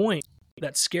your point,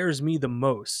 that scares me the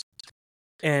most.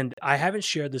 And I haven't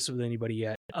shared this with anybody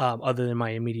yet, other than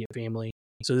my immediate family.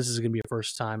 So this is going to be a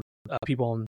first time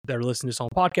people that are listening to this on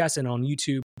podcast and on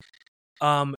YouTube.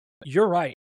 You're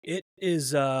right. It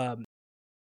is. I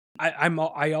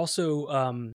also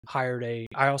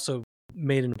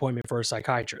made an appointment for a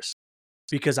psychiatrist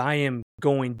because I am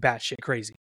going batshit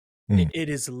crazy. It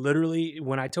is literally,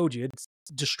 when I told you, it's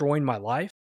destroying my life.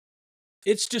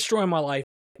 It's destroying my life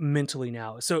mentally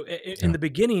now. So in the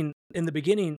beginning,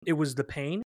 it was the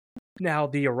pain. Now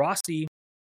the Erosty,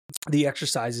 the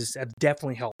exercises have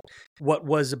definitely helped. What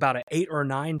was about an 8 or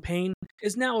 9 pain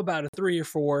is now about a 3 or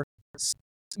 4,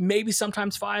 maybe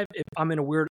sometimes 5 if I'm in a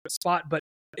weird spot, but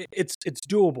it's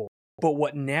doable. But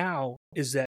what now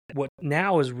is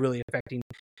really affecting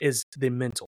is the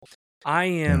mental.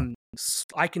 I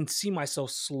can see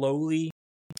myself slowly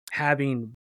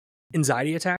having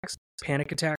anxiety attacks,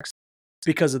 panic attacks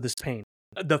because of this pain.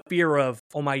 The fear of,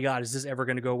 oh my God, is this ever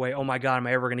going to go away? Oh my God, am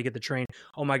I ever going to get the train?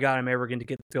 Oh my God, am I ever going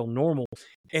to feel normal?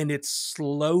 And it's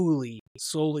slowly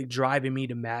driving me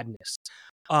to madness.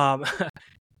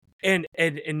 And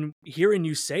hearing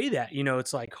you say that,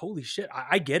 it's like, holy shit,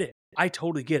 I get it. I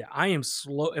totally get it. I am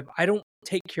slow. If I don't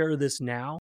take care of this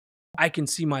now, I can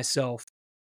see myself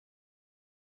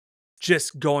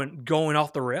just going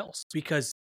off the rails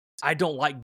because I don't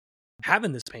like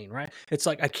having this pain, right? It's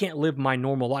like I can't live my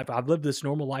normal life. I've lived this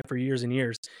normal life for years and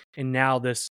years, and now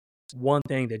this one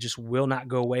thing that just will not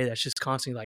go away, that's just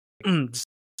constantly like just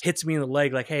hits me in the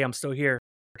leg like, hey, I'm still here.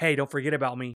 Hey, don't forget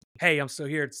about me. Hey, I'm still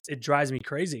here. It drives me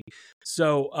crazy.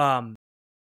 So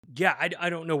yeah, I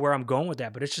don't know where I'm going with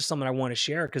that, but it's just something I want to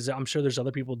share because I'm sure there's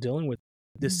other people dealing with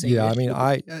this same issue. I mean,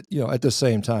 at the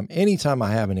same time, anytime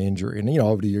I have an injury, and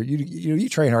over the year, you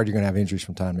train hard, you're going to have injuries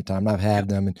from time to time. And I've had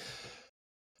them, and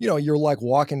you're like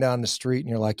walking down the street, and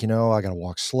you're like, I got to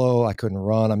walk slow. I couldn't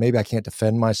run. Maybe I can't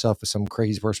defend myself if some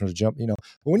crazy person was to jump. But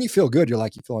when you feel good, you're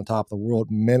like, you feel on top of the world.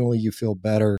 Mentally, you feel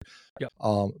better. Yep.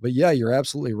 But yeah, you're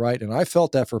absolutely right, and I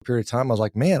felt that for a period of time. I was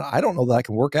like, man, I don't know that I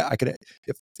can work out.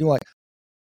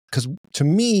 Because to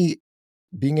me,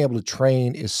 being able to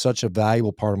train is such a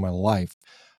valuable part of my life.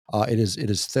 It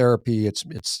is therapy.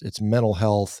 It's mental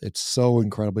health. It's so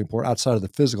incredibly important outside of the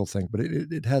physical thing, but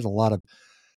it has a lot of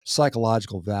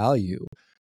psychological value.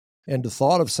 And the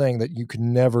thought of saying that you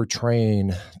can never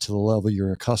train to the level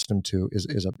you're accustomed to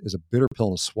is a bitter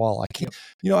pill to swallow. I can't,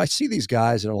 I see these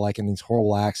guys that are like in these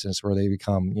horrible accidents where they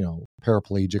become,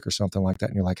 paraplegic or something like that.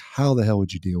 And you're like, how the hell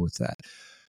would you deal with that?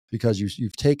 Because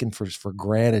you've taken for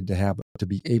granted to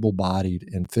be able-bodied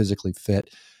and physically fit,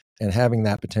 and having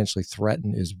that potentially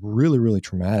threatened is really, really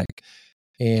traumatic.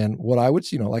 And what I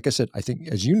would, like I said, I think,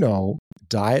 as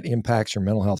diet impacts your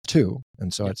mental health too.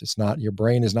 And so it's not, your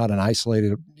brain is not an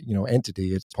isolated,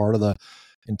 entity. It's part of the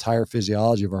entire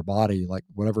physiology of our body. Like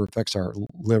whatever affects our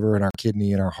liver and our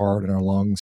kidney and our heart and our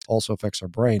lungs also affects our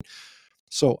brain.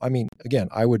 So, I mean, again,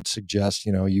 I would suggest,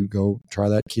 you go try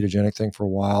that ketogenic thing for a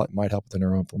while. It might help with the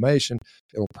neuroinflammation.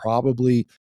 It'll probably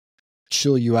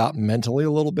chill you out mentally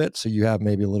a little bit, so you have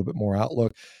maybe a little bit more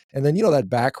outlook. And then, that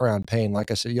background pain,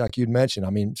 like I said, like you'd mentioned, I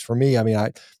mean, for me, I mean,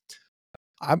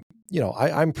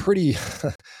 I'm pretty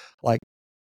like,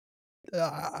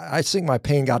 I think my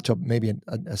pain got to maybe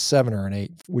a 7 or an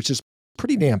 8, which is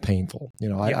pretty damn painful.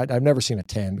 I've never seen a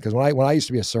 10, because when I used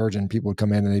to be a surgeon, people would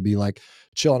come in and they'd be like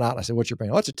chilling out. And I said, what's your pain?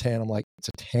 Oh, it's a 10. I'm like, it's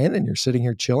a 10 and you're sitting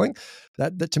here chilling?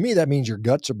 That to me, that means your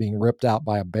guts are being ripped out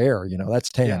by a bear. That's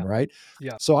 10, right?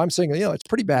 Yeah. So I'm saying, it's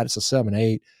pretty bad. It's a 7,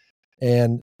 8.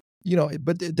 And,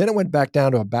 but then it went back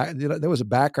down to there was a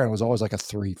background. It was always like a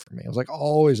 3 for me. It was like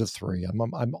always a 3.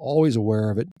 I'm always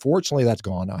aware of it. Fortunately, that's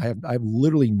gone. I have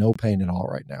literally no pain at all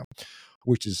right now,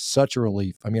 which is such a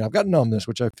relief. I mean, I've got numbness,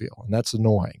 which I feel, and that's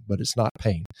annoying, but it's not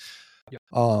pain. Yep.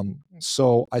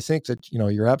 So I think that,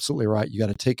 you're absolutely right. You got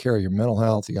to take care of your mental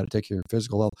health. You got to take care of your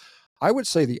physical health. I would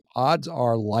say the odds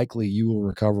are likely you will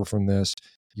recover from this.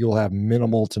 You'll have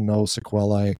minimal to no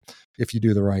sequelae if you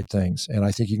do the right things. And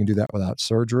I think you can do that without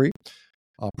surgery.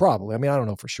 Probably. I mean, I don't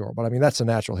know for sure, but I mean, that's the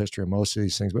natural history of most of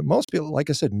these things. But most people, like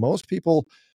I said, most people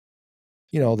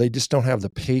they just don't have the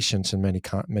patience in many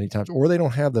times, or they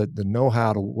don't have the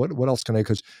know-how to what else can they,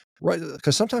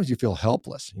 because sometimes you feel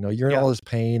helpless, you're in all this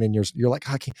pain and you're like,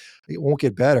 it won't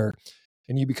get better.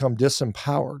 And you become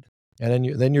disempowered.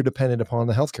 And then you're dependent upon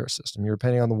the healthcare system. You're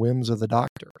depending on the whims of the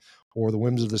doctor or the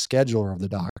whims of the scheduler of the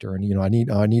doctor. And, I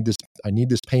need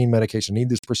this pain medication. I need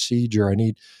this procedure. I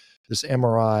need this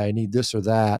MRI. I need this or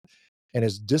that. And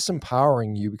it's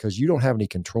disempowering you because you don't have any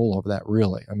control over that,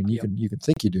 really. I mean, you can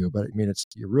think you do, but I mean,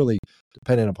 you're really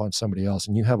dependent upon somebody else,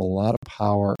 and you have a lot of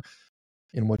power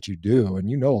in what you do,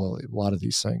 and a lot of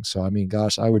these things. So, I mean,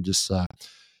 gosh, I would just,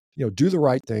 do the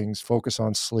right things, focus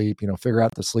on sleep, figure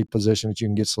out the sleep position that you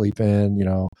can get sleep in,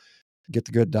 get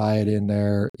the good diet in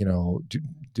there,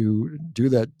 do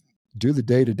the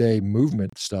day-to-day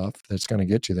movement stuff that's going to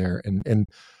get you there. And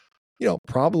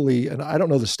probably, and I don't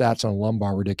know the stats on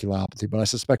lumbar radiculopathy, but I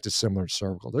suspect it's similar to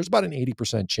cervical. There's about an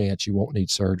 80% chance you won't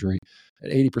need surgery, an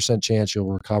 80% chance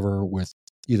you'll recover with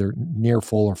either near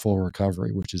full or full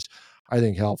recovery, which is, I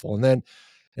think, helpful. And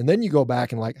then you go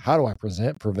back and, like, how do I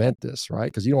prevent this, right?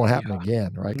 Because you don't want it to happen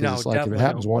again, right? Because it's like, if it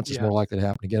happens once, it's more likely to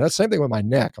happen again. That's the same thing with my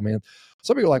neck. I mean,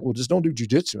 some people are like, well, just don't do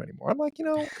jujitsu anymore. I'm like,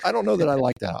 I don't know that I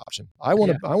like that option. I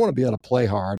want to be able to play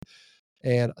hard.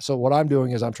 And so what I'm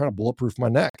doing is I'm trying to bulletproof my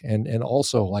neck and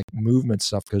also, like, movement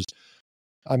stuff. Because,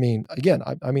 I mean, again,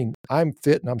 I'm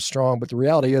fit and I'm strong, but the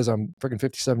reality is I'm freaking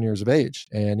 57 years of age.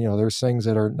 And, there's things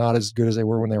that are not as good as they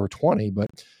were when they were 20, but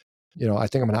I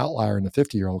think I'm an outlier in the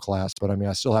 50-year-old class, but I mean,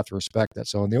 I still have to respect that.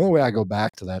 So, and the only way I go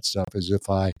back to that stuff is if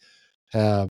I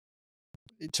have,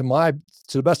 to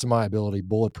the best of my ability,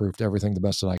 bulletproofed everything the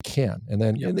best that I can. And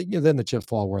then, then the chips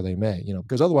fall where they may,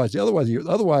 because otherwise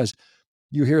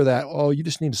you hear that, oh, you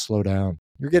just need to slow down.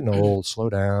 You're getting old, slow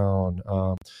down.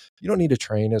 You don't need to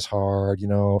train as hard.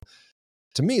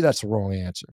 To me, that's the wrong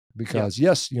answer. Because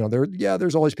yes,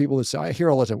 there's always people that say, I hear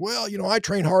all the time, well, I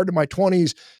trained hard in my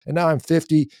 20s and now I'm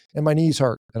 50 and my knees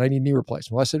hurt and I need knee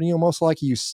replacement. Well, I said, most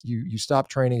likely you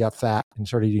stopped training, got fat and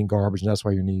started eating garbage, and that's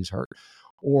why your knees hurt.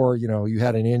 Or, you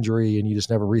had an injury and you just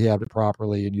never rehabbed it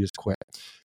properly and you just quit.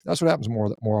 That's what happens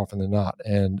more often than not.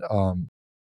 And,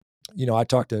 I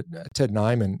talked to Ted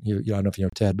Nyman. I don't know if you know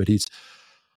Ted, but he's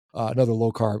another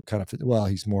low carb kind of, well,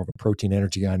 he's more of a protein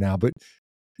energy guy now, but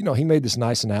he made this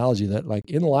nice analogy that, like,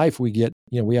 in life we get,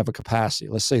 we have a capacity.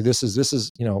 Let's say this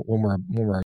is, when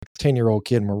we're a 10-year-old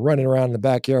kid and we're running around in the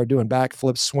backyard doing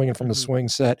backflips, swinging from the swing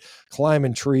set,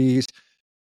 climbing trees.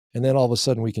 And then all of a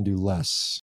sudden we can do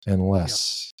less and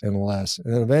less and less.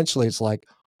 And then eventually it's like,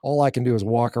 all I can do is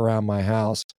walk around my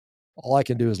house. All I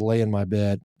can do is lay in my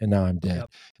bed, and now I'm dead.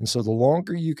 And so the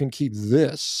longer you can keep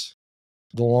this,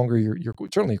 the longer your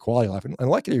certainly quality of life and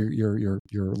likely your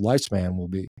lifespan will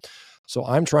be. So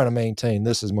I'm trying to maintain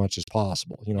this as much as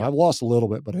possible. I've lost a little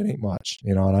bit, but it ain't much.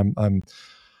 And I'm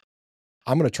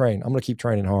going to train. I'm going to keep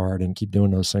training hard and keep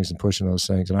doing those things and pushing those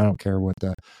things. And I don't care what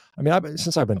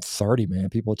since I've been 30, man,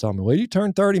 people tell me, well, you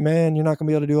turn 30, man, you're not going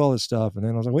to be able to do all this stuff. And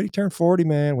then I was like, wait, you turn 40,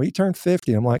 man. Wait, you turn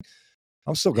 50. I'm like,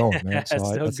 I'm still going, man. So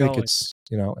I think it's,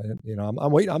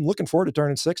 I'm waiting. I'm looking forward to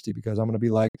turning 60 because I'm going to be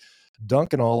like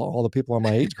dunking all the people on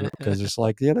my age group, because it's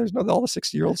like, all the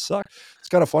 60-year-olds suck. It's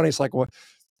kind of funny. It's like,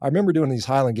 I remember doing these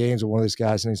Highland Games with one of these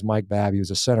guys, and he's Mike Babb. He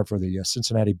was a center for the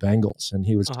Cincinnati Bengals, and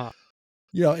he was,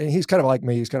 and he's kind of like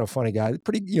me. He's kind of a funny guy,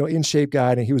 pretty, in shape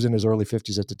guy, and he was in his early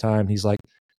 50s at the time. He's like,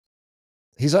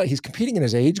 he's competing in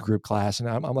his age group class, and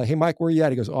I'm like, hey, Mike, where are you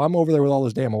at? He goes, oh, I'm over there with all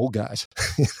those damn old guys,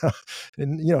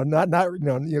 and not kind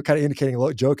of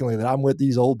indicating jokingly that I'm with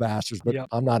these old bastards, but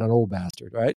I'm not an old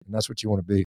bastard, right? And that's what you want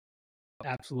to be.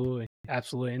 Absolutely.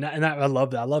 And I love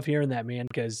that. I love hearing that, man,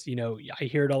 because, I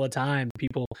hear it all the time.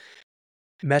 People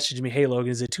message me, hey,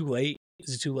 Logan, is it too late?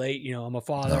 Is it too late? I'm a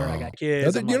father. I got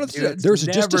kids. There's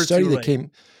just a study that came.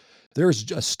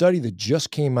 There's a study that just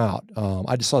came out.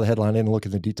 I just saw the headline. I didn't look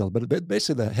at the details, but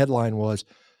basically the headline was,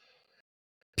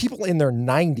 people in their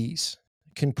 90s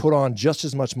can put on just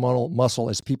as much muscle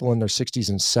as people in their 60s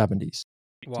and 70s.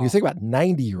 Wow. You think about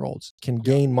 90-year-olds can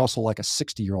gain muscle like a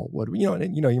 60-year-old would.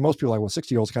 Most people are like, well,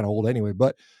 60-year-olds kind of old anyway.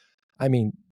 But I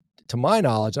mean, to my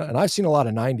knowledge, and I've seen a lot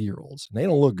of 90-year-olds, and they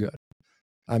don't look good.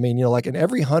 I mean, like in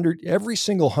every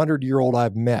single 100-year-old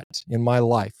I've met in my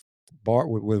life,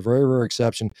 with very rare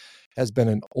exception, has been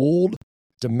an old,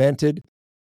 demented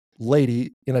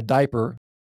lady in a diaper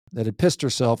that had pissed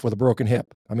herself with a broken hip.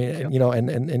 I mean,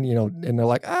 and they're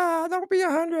like, don't be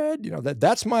 100.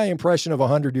 That's my impression of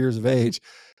 100 years of age.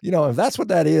 If that's what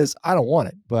that is, I don't want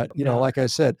it. But, like I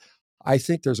said, I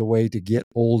think there's a way to get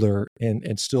older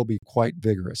and still be quite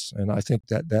vigorous. And I think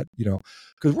that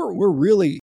because we're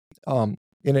really in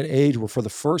an age where, for the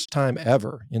first time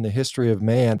ever in the history of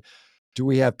man, do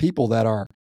we have people that are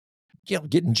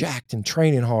getting jacked and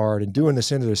training hard and doing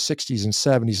this into their 60s and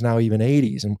 70s, now even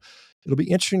 80s. And it'll be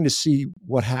interesting to see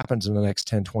what happens in the next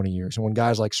 10, 20 years. And when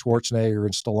guys like Schwarzenegger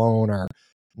and Stallone are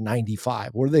 95,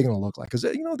 what are they going to look like? Because,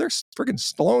 there's freaking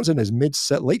Stallone's in his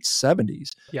late 70s.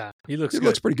 Yeah, he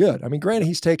looks pretty good. I mean, granted,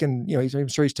 he's taken, I'm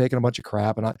sure he's taken a bunch of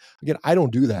crap. And I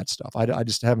don't do that stuff. I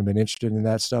just haven't been interested in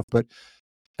that stuff. But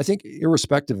I think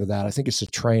irrespective of that, I think it's the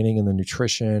training and the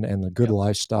nutrition and the good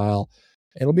lifestyle.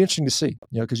 And it'll be interesting to see,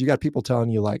 because you got people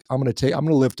telling you like, I'm going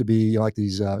to live to be like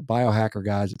these biohacker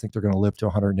guys that think they're going to live to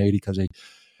 180 because they,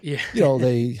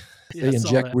 they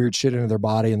inject weird shit into their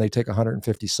body and they take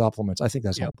 150 supplements. I think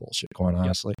that's all bullshit, quite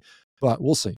honestly. But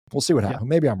we'll see. We'll see what happens.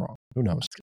 Maybe I'm wrong. Who knows?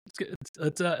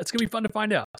 It's going to be fun to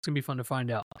find out. It's going to be fun to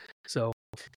find out. So,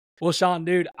 well, Shawn,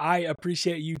 dude, I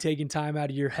appreciate you taking time out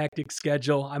of your hectic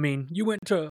schedule. I mean, you went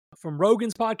from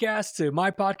Rogan's podcast to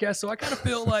my podcast, so I kind of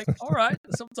feel like, all right,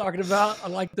 that's what I'm talking about.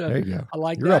 There you go. I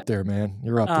like You're up there, man.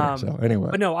 You're up there. So anyway.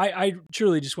 But no, I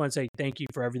truly just want to say thank you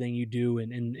for everything you do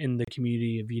in the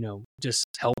community of, just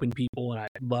helping people. And I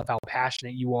love how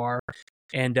passionate you are.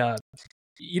 And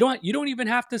you don't even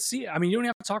have to see it. I mean, you don't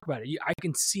have to talk about it. I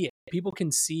can see it. People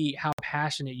can see how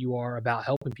passionate you are about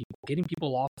helping people, getting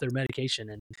people off their medication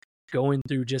and going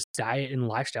through just diet and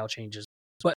lifestyle changes.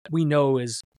 What we know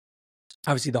is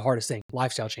obviously the hardest thing,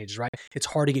 lifestyle changes, right? It's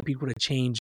hard to get people to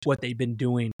change what they've been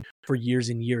doing for years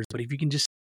and years. But if you can just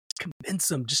convince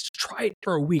them, just try it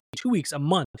for a week, 2 weeks, a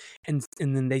month, and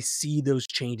then they see those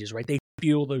changes, right? They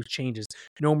feel those changes.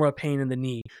 No more pain in the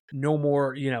knee, no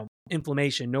more,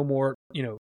 inflammation, no more,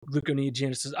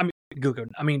 gluconeogenesis.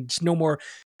 Just no more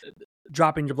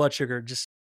dropping your blood sugar, just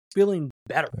feeling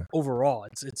better overall.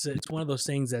 It's one of those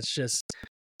things that's just,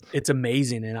 it's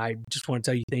amazing. And I just want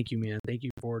to tell you, thank you, man. Thank you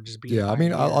for just being. Yeah. I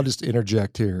mean, I'll just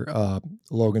interject here.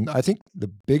 Logan, I think the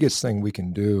biggest thing we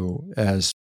can do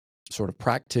as sort of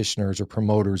practitioners or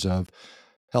promoters of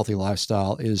healthy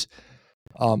lifestyle is,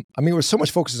 where so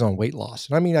much focuses on weight loss.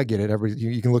 And I mean, I get it.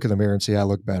 You can look in the mirror and say, I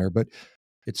look better, but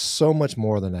it's so much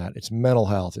more than that. It's mental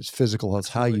health. It's physical health. It's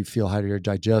how you feel, how your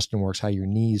digestion works, how your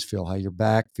knees feel, how your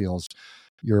back feels,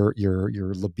 your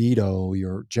libido,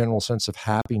 your general sense of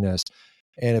happiness.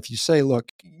 And if you say, look,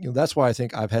 that's why I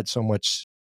think I've had so much,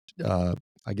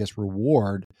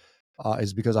 reward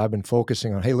is because I've been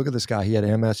focusing on, hey, look at this guy. He had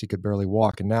MS. He could barely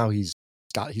walk. And now he's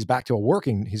back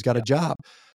to he's got a job.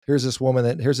 Here's this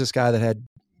guy that had,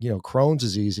 Crohn's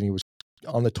disease and he was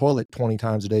on the toilet 20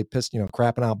 times a day, pissed,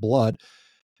 crapping out blood.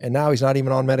 And now he's not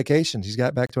even on medications. He's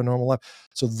got back to a normal life.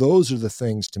 So those are the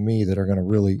things to me that are going to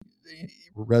really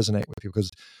resonate with people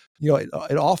because,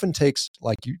 it often takes,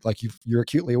 you're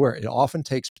acutely aware, it often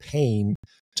takes pain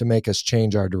to make us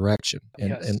change our direction.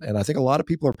 And I think a lot of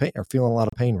people are feeling a lot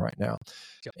of pain right now.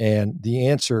 Yep. And the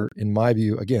answer, in my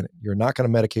view, again, you're not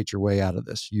going to medicate your way out of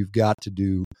this. You've got to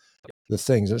do the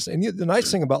things. And the nice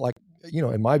thing about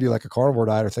in my view, like a carnivore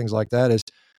diet or things like that is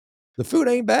the food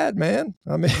ain't bad, man.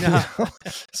 I mean,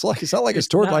 it's not like it's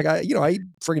torture. Like I eat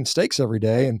friggin' steaks every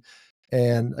day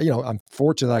and I'm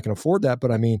fortunate that I can afford that. But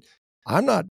I mean, I'm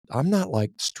not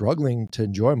like struggling to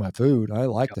enjoy my food. I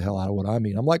like the hell out of what I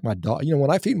eat. I'm like my dog. When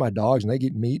I feed my dogs and they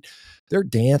get meat, they're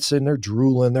dancing, they're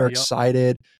drooling, they're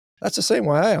excited. That's the same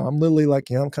way I am. I'm literally like,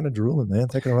 I'm kind of drooling, man,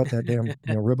 thinking about that damn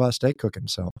ribeye steak cooking.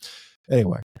 So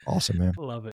anyway, awesome, man.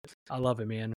 I love it,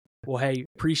 man. Well, hey,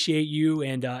 appreciate you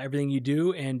and everything you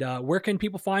do. And where can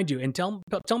people find you? And tell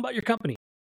them about your company.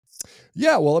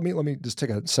 Yeah, well, let me just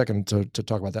take a second to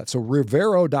talk about that. So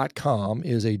Rivero.com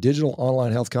is a digital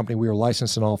online health company. We are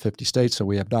licensed in all 50 states, so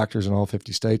we have doctors in all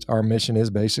 50 states. Our mission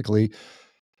is basically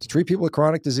to treat people with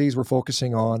chronic disease. We're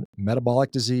focusing on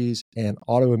metabolic disease and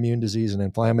autoimmune disease and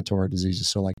inflammatory diseases,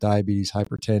 so like diabetes,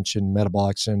 hypertension,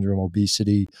 metabolic syndrome,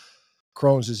 obesity,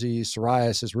 Crohn's disease,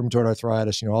 psoriasis, rheumatoid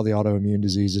arthritis, all the autoimmune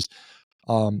diseases.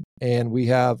 And we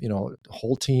have, a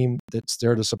whole team that's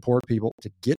there to support people, to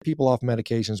get people off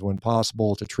medications when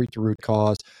possible, to treat the root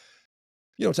cause,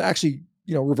 to actually,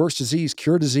 reverse disease,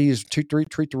 cure disease, treat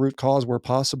the root cause where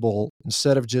possible,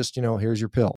 instead of just, here's your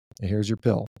pill,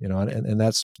 and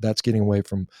that's getting away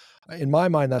from, in my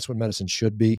mind, that's what medicine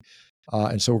should be.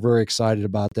 And so we're very excited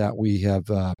about that. We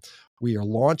are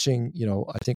launching,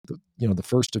 I think, the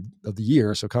first of the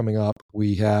year. So coming up,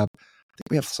 we have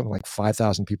something like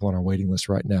 5,000 people on our waiting list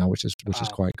right now, which is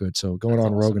quite good. So going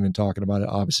on Rogan and talking about it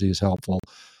obviously is helpful.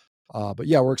 But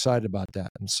yeah, we're excited about that.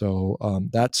 And so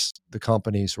that's the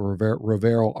company. So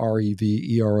Rivero,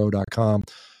 Revero.com.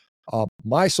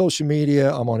 My social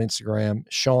media, I'm on Instagram,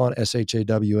 Shawn,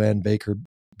 SHAWN, Baker,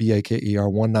 BAKER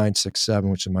 1967,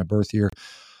 which is my birth year.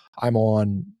 I'm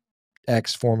on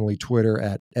X, formerly Twitter,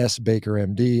 at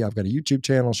SBakerMD. I've got a YouTube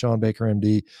channel, Shawn Baker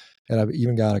MD, and I've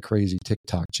even got a crazy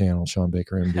TikTok channel, Shawn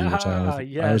Baker MD, which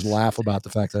I always laugh about the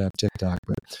fact that I have TikTok.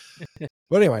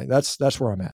 But anyway, that's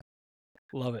where I'm at.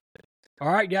 Love it.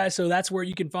 All right, guys. So that's where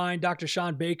you can find Dr.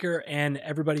 Shawn Baker. And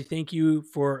everybody, thank you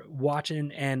for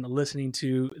watching and listening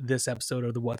to this episode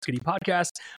of the What's Goody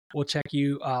Podcast. We'll check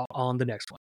you on the next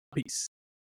one. Peace.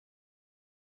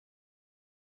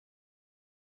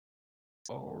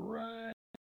 All right.